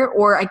matter.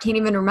 Or I can't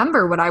even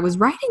remember what I was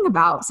writing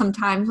about.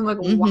 Sometimes I'm like,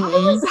 why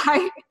was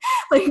I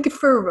like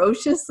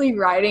ferociously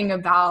writing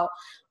about,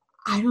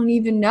 I don't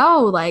even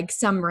know, like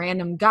some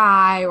random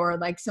guy or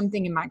like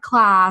something in my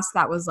class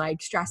that was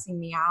like stressing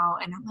me out.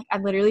 And I'm like, I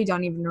literally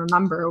don't even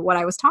remember what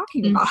I was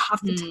talking about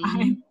half the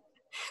time.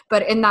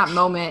 But in that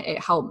moment, it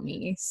helped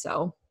me.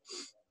 So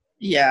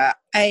yeah,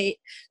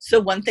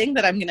 so one thing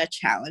that I'm going to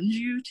challenge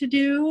you to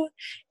do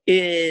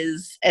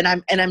is, and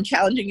I'm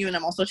challenging you, and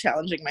I'm also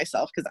challenging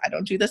myself because I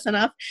don't do this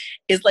enough,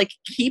 is like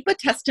keep a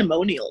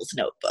testimonials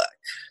notebook.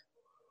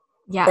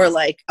 Yes. Or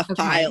like a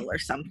file or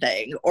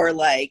something, or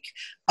like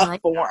a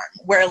form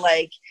where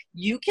like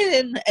you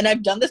can, and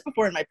I've done this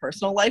before in my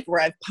personal life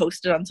where I've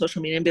posted on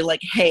social media and be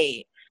like,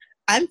 hey,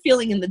 I'm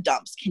feeling in the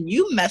dumps. Can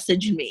you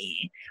message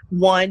me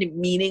one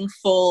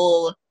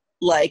meaningful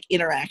like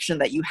interaction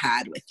that you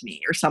had with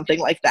me or something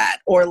like that?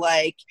 Or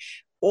like,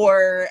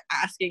 or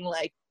asking,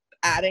 like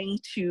adding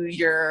to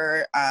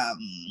your,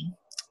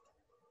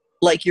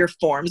 like your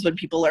forms when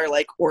people are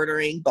like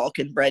ordering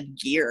Balkan Bread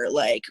gear,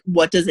 like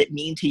what does it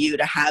mean to you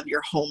to have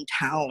your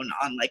hometown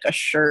on like a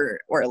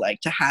shirt, or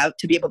like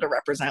to be able to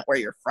represent where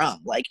you're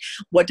from? Like,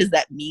 what does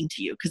that mean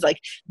to you? Because like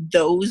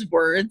those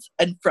words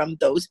and from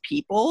those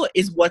people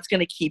is what's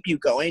going to keep you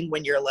going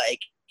when you're like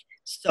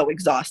so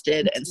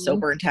exhausted and so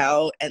burnt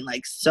out and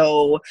like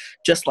so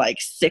just like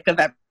sick of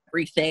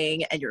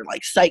everything, and your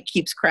like site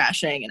keeps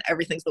crashing and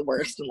everything's the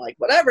worst and like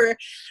whatever.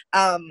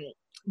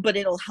 But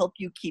it'll help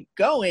you keep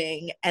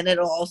going, and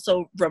it'll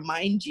also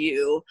remind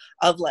you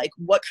of like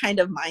what kind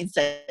of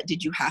mindset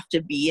did you have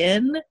to be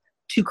in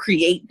to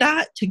create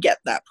that, to get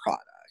that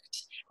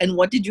product, and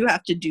what did you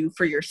have to do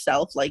for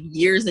yourself like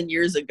years and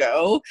years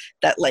ago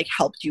that like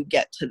helped you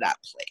get to that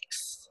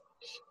place.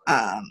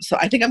 So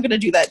I think I'm going to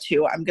do that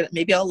too.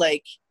 Maybe I'll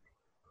like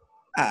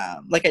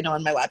I know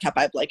on my laptop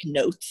I have like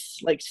notes,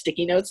 like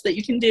sticky notes that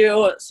you can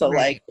do. So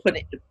like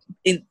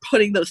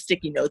putting those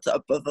sticky notes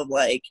up of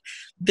like,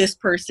 this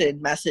person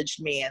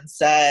messaged me and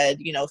said,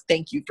 you know,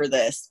 thank you for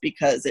this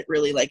because it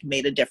really like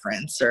made a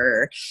difference.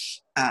 Or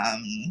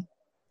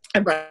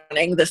I'm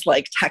running this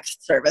like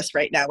text service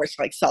right now where it's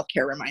like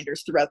self-care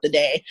reminders throughout the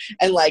day.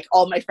 And like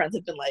all my friends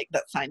have been like,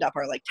 that signed up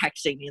are like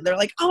texting me and they're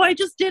like, oh, I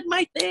just did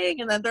my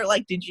thing. And then they're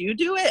like, did you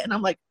do it? And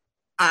I'm like,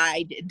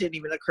 it didn't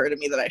even occur to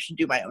me that I should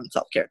do my own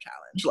self-care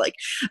challenge. Like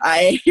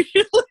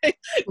like,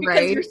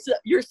 because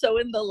you're so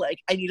in the, like,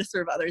 I need to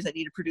serve others. I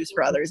need to produce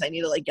for others. I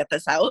need to like get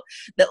this out,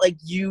 that like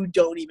you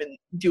don't even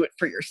do it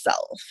for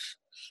yourself.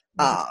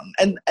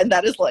 And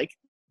that is like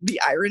the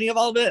irony of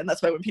all of it. And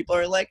that's why when people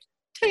are like,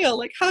 Taya,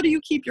 like, how do you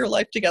keep your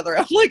life together?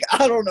 I'm like,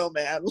 I don't know,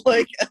 man.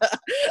 Like,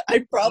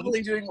 I'm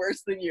probably doing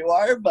worse than you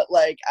are, but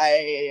like,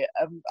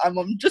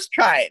 I'm just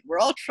trying. We're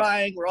all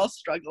trying. We're all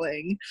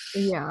struggling.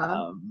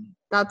 Yeah.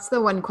 That's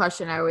the one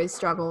question I always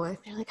struggle with.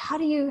 They're like, how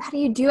do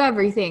you do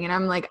everything? And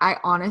I'm like, I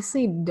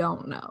honestly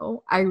don't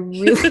know. I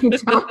really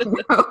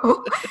don't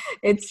know.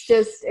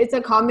 It's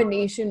a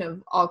combination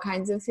of all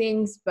kinds of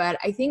things. But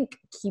I think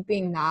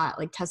keeping that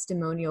like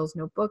testimonials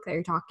notebook that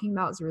you're talking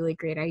about is a really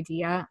great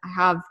idea. I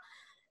have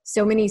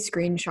so many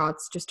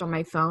screenshots just on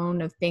my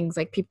phone of things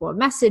like people have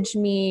messaged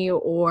me,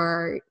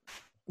 or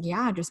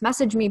just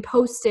message me,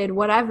 posted,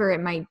 whatever it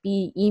might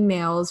be,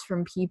 emails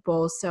from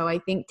people. So I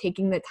think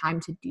taking the time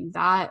to do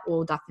that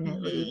will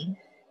definitely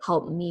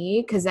help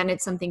me, because then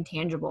it's something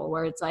tangible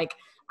where it's like,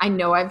 I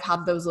know I've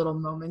had those little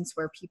moments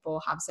where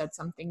people have said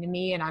something to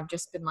me and I've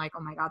just been like,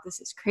 oh my God,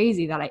 this is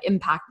crazy that I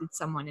impacted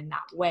someone in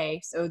that way.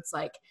 So it's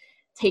like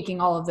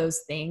taking all of those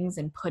things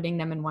and putting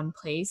them in one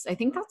place. I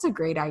think that's a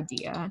great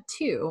idea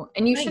too.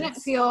 And you shouldn't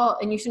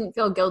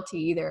feel guilty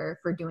either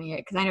for doing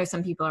it. Cause I know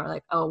some people are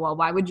like, oh, well,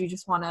 why would you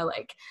just want to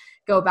like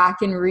go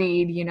back and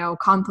read,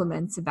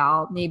 compliments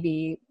about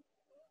maybe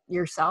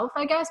yourself,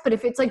 I guess. But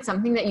if it's like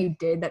something that you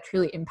did that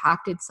truly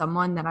impacted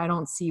someone, then I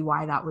don't see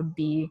why that would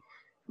be,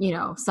 you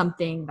know,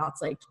 something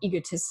that's like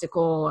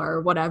egotistical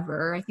or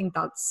whatever. I think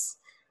that's,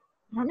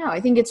 I don't know,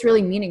 I think it's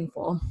really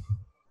meaningful.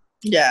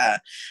 Yeah.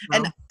 So.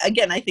 And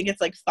again, I think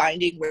it's like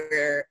finding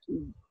where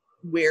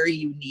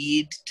you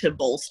need to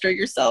bolster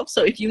yourself.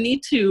 So if you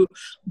need to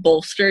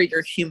bolster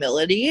your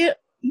humility,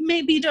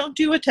 maybe don't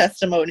do a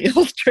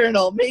testimonials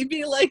journal.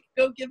 Maybe like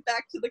go give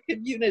back to the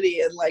community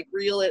and like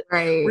reel it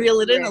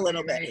in a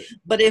little bit.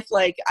 But if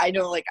like, I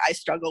know like I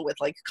struggle with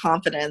like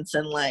confidence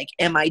and like,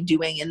 am I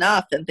doing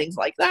enough and things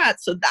like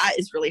that. So that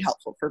is really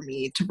helpful for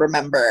me to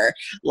remember,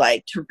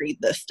 like to read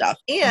this stuff.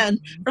 And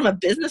from a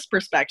business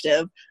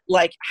perspective,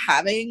 like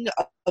having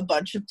a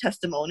bunch of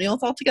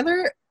testimonials all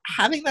together,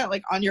 having that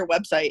like on your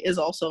website is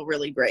also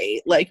really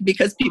great, like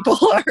because people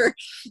are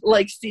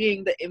like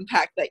seeing the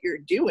impact that you're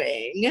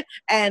doing.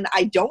 And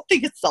I don't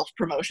think it's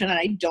self-promotion, and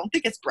I don't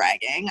think it's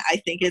bragging. I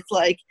think it's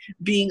like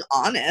being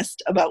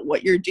honest about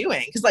what you're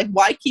doing, because like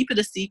why keep it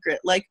a secret?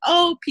 Like,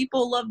 oh,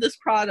 people love this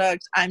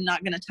product, I'm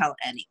not going to tell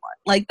anyone.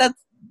 Like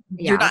that's,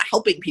 you're not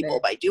helping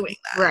people by doing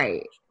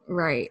that.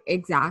 Right,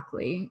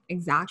 exactly.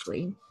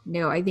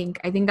 No, I think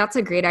that's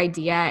a great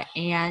idea.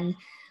 And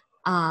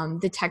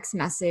the text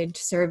message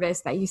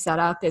service that you set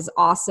up is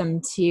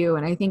awesome too.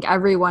 And I think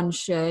everyone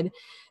should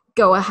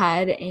go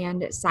ahead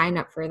and sign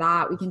up for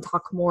that. We can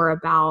talk more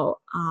about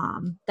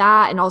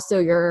that, and also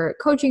your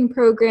coaching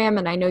program.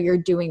 And I know you're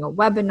doing a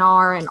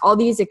webinar and all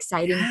these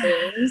exciting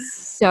things.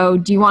 So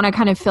do you want to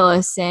kind of fill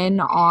us in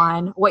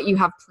on what you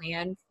have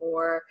planned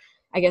for,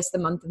 I guess, the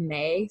month of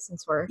May,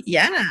 since we're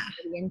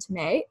into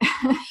May?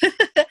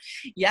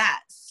 Yeah.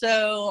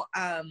 So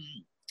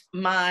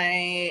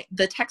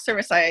the tech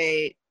service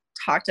I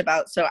talked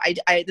about, so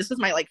I this was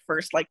my like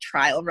first like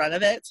trial run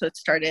of it. So it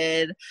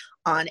started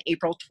on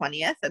April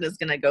 20th and is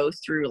going to go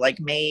through like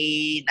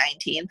May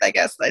 19th, I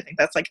guess. I think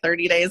that's like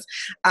 30 days.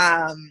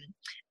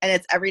 And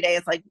it's every day,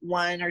 it's like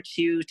 1 or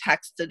 2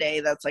 texts a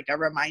day that's like a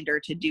reminder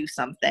to do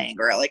something,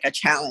 or like a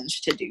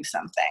challenge to do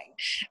something.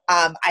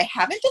 I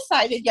haven't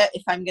decided yet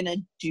if I'm going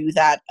to do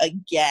that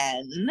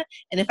again.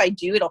 And if I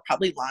do, it'll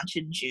probably launch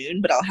in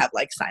June, but I'll have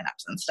like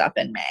signups and stuff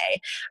in May.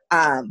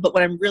 But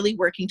what I'm really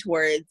working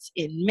towards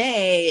in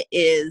May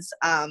is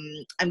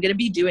I'm going to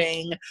be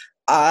doing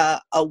a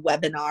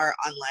webinar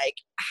on like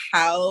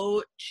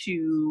how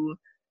to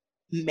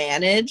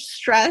manage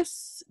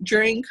stress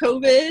during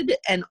COVID,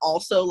 and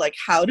also like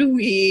how do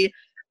we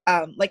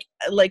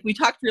like we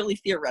talked really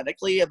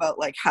theoretically about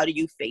like how do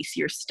you face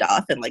your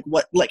stuff, and like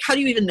what, like how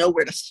do you even know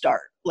where to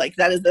start? Like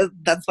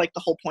that's like the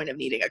whole point of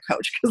needing a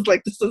coach, because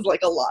like this is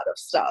like a lot of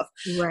stuff.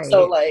 Right.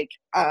 So like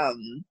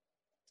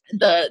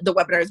the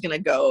webinar is going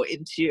to go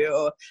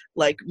into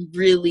like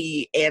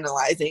really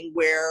analyzing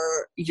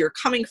where you're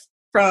coming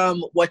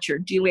from, what you're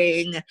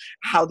doing,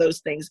 how those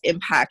things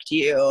impact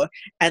you,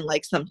 and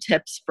like some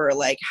tips for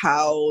like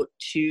how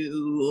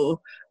to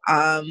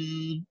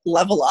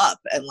level up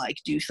and like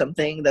do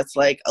something that's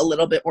like a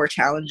little bit more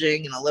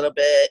challenging and a little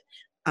bit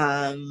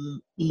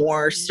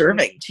more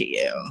serving to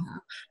you.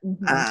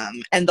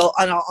 And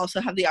I'll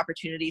also have the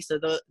opportunity, so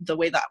the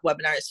way that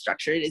webinar is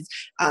structured is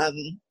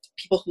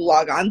people who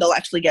log on, they'll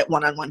actually get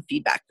one-on-one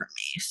feedback from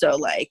me. So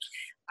like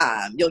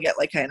you'll get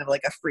like kind of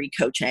like a free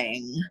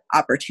coaching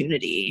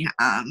opportunity.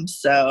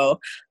 So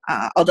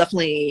I'll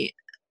definitely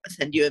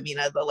send you,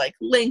 Amina, the like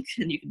link,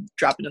 and you can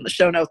drop it in the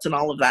show notes and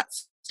all of that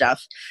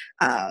stuff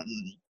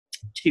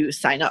to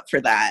sign up for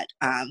that.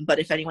 But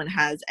if anyone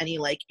has any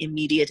like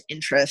immediate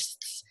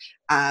interests,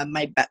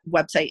 my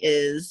website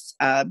is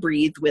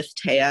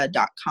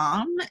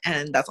breathewithtaya.com,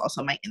 and that's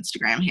also my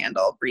Instagram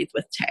handle,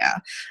 breathewithtaya.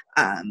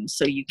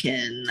 So you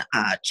can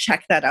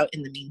check that out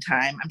in the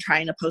meantime. I'm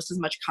trying to post as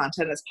much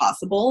content as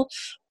possible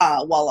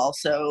while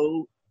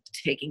also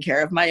taking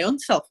care of my own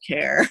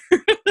self-care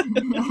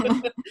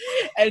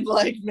and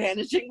like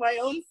managing my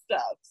own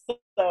stuff.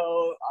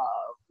 So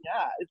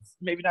yeah, it's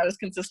maybe not as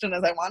consistent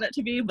as I want it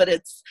to be, but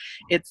it's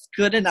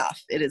good enough.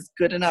 It is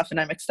good enough, and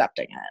I'm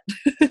accepting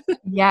it.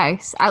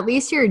 Yes, at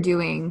least you're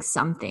doing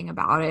something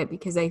about it,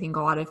 because I think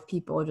a lot of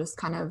people just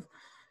kind of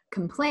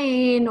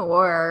complain,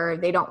 or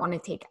they don't want to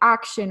take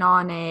action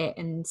on it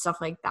and stuff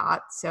like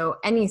that. So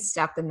any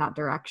step in that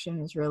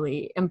direction is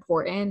really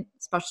important,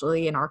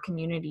 especially in our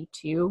community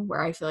too,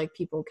 where I feel like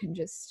people can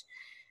just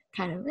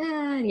kind of,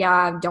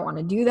 I don't want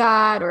to do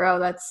that, or, oh,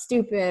 that's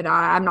stupid,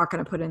 I'm not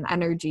going to put in the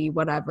energy,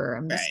 whatever.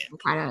 I'm just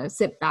kind of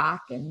sit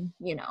back and,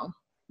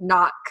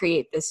 not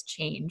create this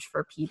change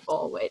for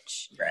people,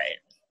 which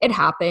it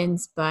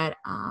happens. But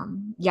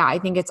I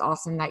think it's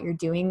awesome that you're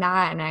doing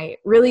that. And I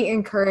really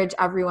encourage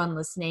everyone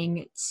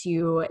listening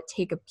to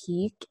take a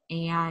peek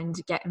and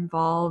get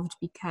involved,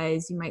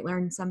 because you might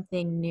learn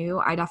something new.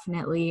 I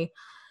definitely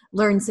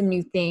learned some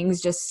new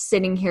things just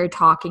sitting here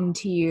talking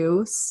to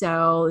you.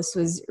 So this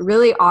was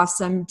really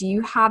awesome. Do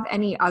you have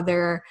any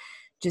other,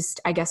 just,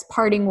 I guess,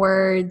 parting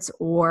words,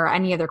 or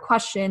any other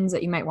questions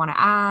that you might want to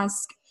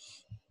ask?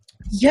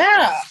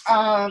 Yeah.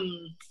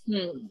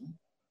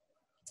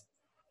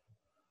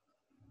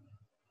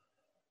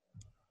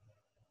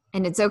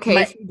 And it's okay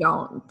My, if you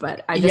don't,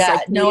 but I just yeah,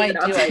 like to no, leave I it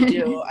up. do. I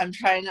do. I'm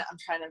trying to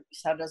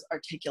sound as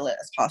articulate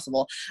as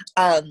possible.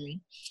 I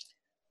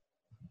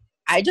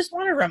just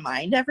want to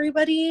remind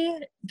everybody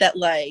that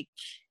like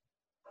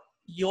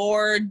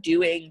you're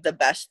doing the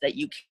best that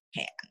you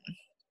can.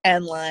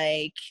 And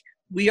like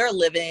we are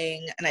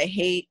living, and I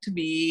hate to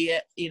be,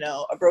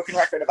 a broken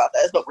record about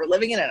this, but we're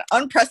living in an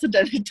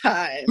unprecedented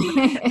time.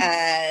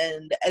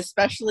 And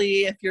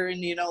especially if you're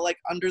in, like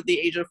under the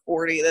age of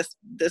 40, this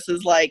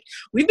is like,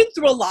 we've been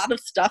through a lot of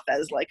stuff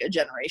as like a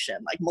generation.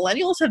 Like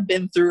millennials have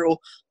been through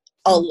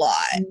a lot.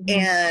 Mm-hmm.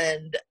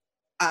 And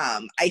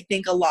I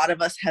think a lot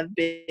of us have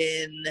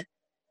been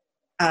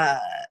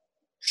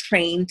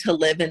trained to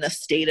live in a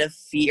state of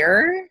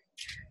fear.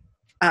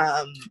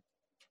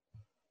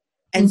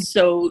 And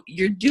so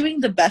you're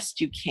doing the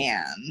best you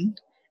can,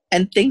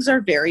 and things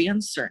are very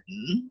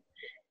uncertain,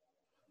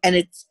 and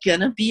it's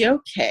gonna be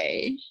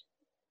okay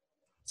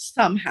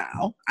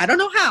somehow. I don't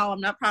know how, I'm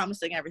not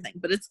promising everything,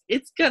 but it's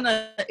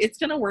gonna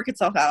work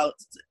itself out.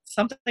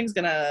 Something's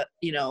gonna,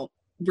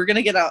 we're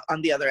gonna get out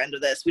on the other end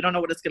of this. We don't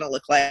know what it's gonna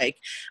look like,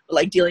 but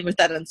like dealing with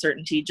that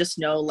uncertainty, just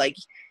know, like,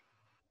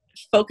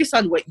 focus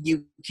on what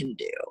you can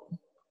do.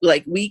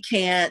 Like, we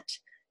can't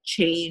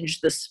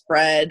change the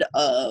spread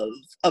of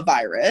a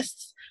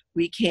virus.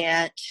 We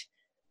can't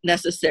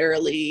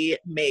necessarily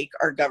make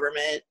our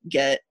government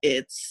get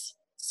its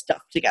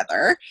stuff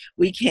together.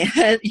 We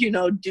can't,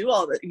 do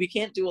all that. We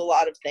can't do a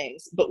lot of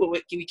things, but what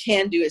we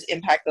can do is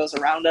impact those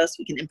around us.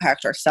 We can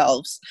impact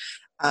ourselves.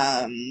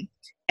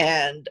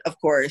 And of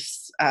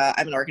course,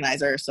 I'm an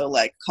organizer, so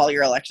like call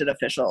your elected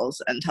officials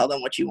and tell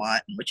them what you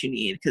want and what you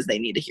need, because they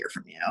need to hear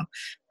from you.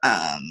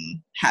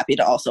 Happy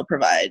to also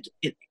provide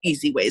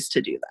easy ways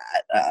to do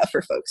that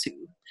for folks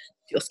who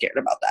feel scared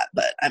about that.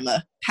 But I'm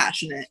a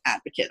passionate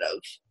advocate of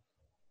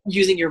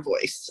using your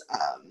voice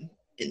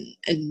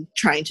and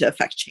trying to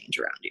affect change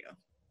around you.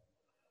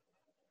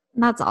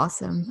 That's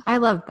awesome. I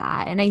love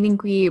that. And I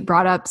think we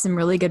brought up some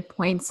really good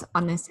points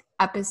on this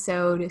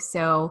episode.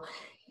 So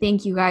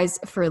thank you guys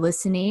for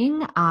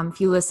listening. If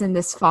you listened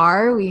this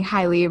far, we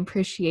highly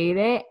appreciate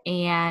it.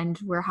 And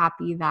we're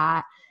happy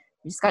that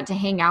we just got to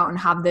hang out and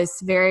have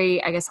this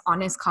very, I guess,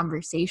 honest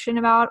conversation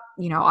about,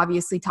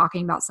 obviously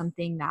talking about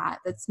something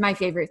that's my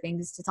favorite thing,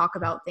 is to talk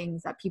about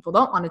things that people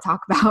don't want to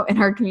talk about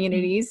in our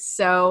communities.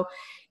 So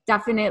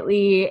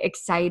definitely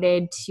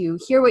excited to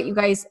hear what you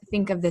guys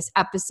think of this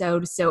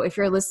episode. So if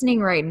you're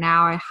listening right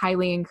now, I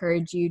highly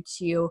encourage you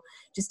to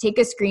just take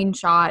a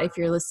screenshot. If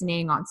you're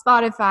listening on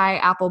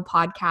Spotify, Apple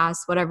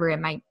Podcasts, whatever it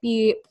might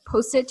be,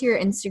 post it to your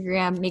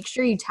Instagram. Make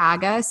sure you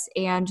tag us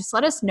and just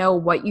let us know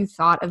what you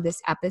thought of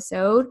this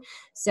episode.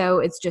 So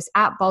it's just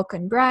at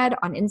Balkan Bread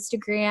on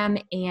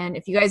Instagram. And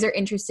if you guys are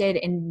interested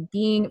in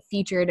being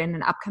featured in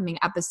an upcoming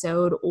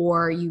episode,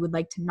 or you would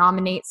like to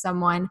nominate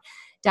someone,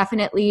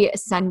 definitely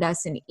send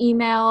us an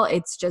email.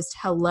 It's just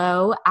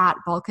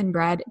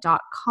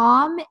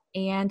hello@balkanbread.com.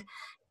 And I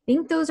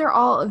think those are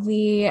all of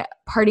the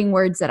parting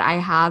words that I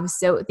have.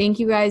 So thank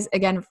you guys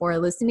again for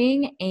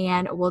listening,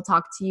 and we'll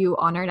talk to you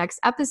on our next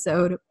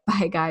episode.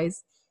 Bye,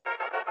 guys.